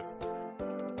 thank you.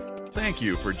 Thank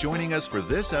you for joining us for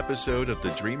this episode of the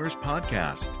Dreamers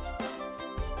Podcast.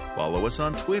 Follow us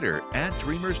on Twitter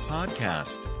 @Dreamers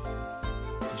Podcast.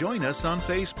 Join us on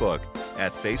Facebook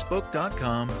at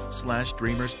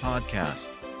facebook.com/Dreamers Podcast.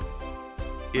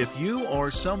 If you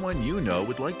or someone you know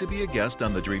would like to be a guest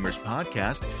on the Dreamers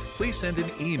Podcast, please send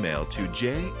an email to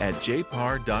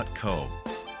j@jpar.co.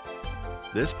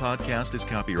 This podcast is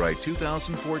copyright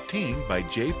 2014 by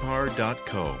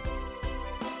jpar.co.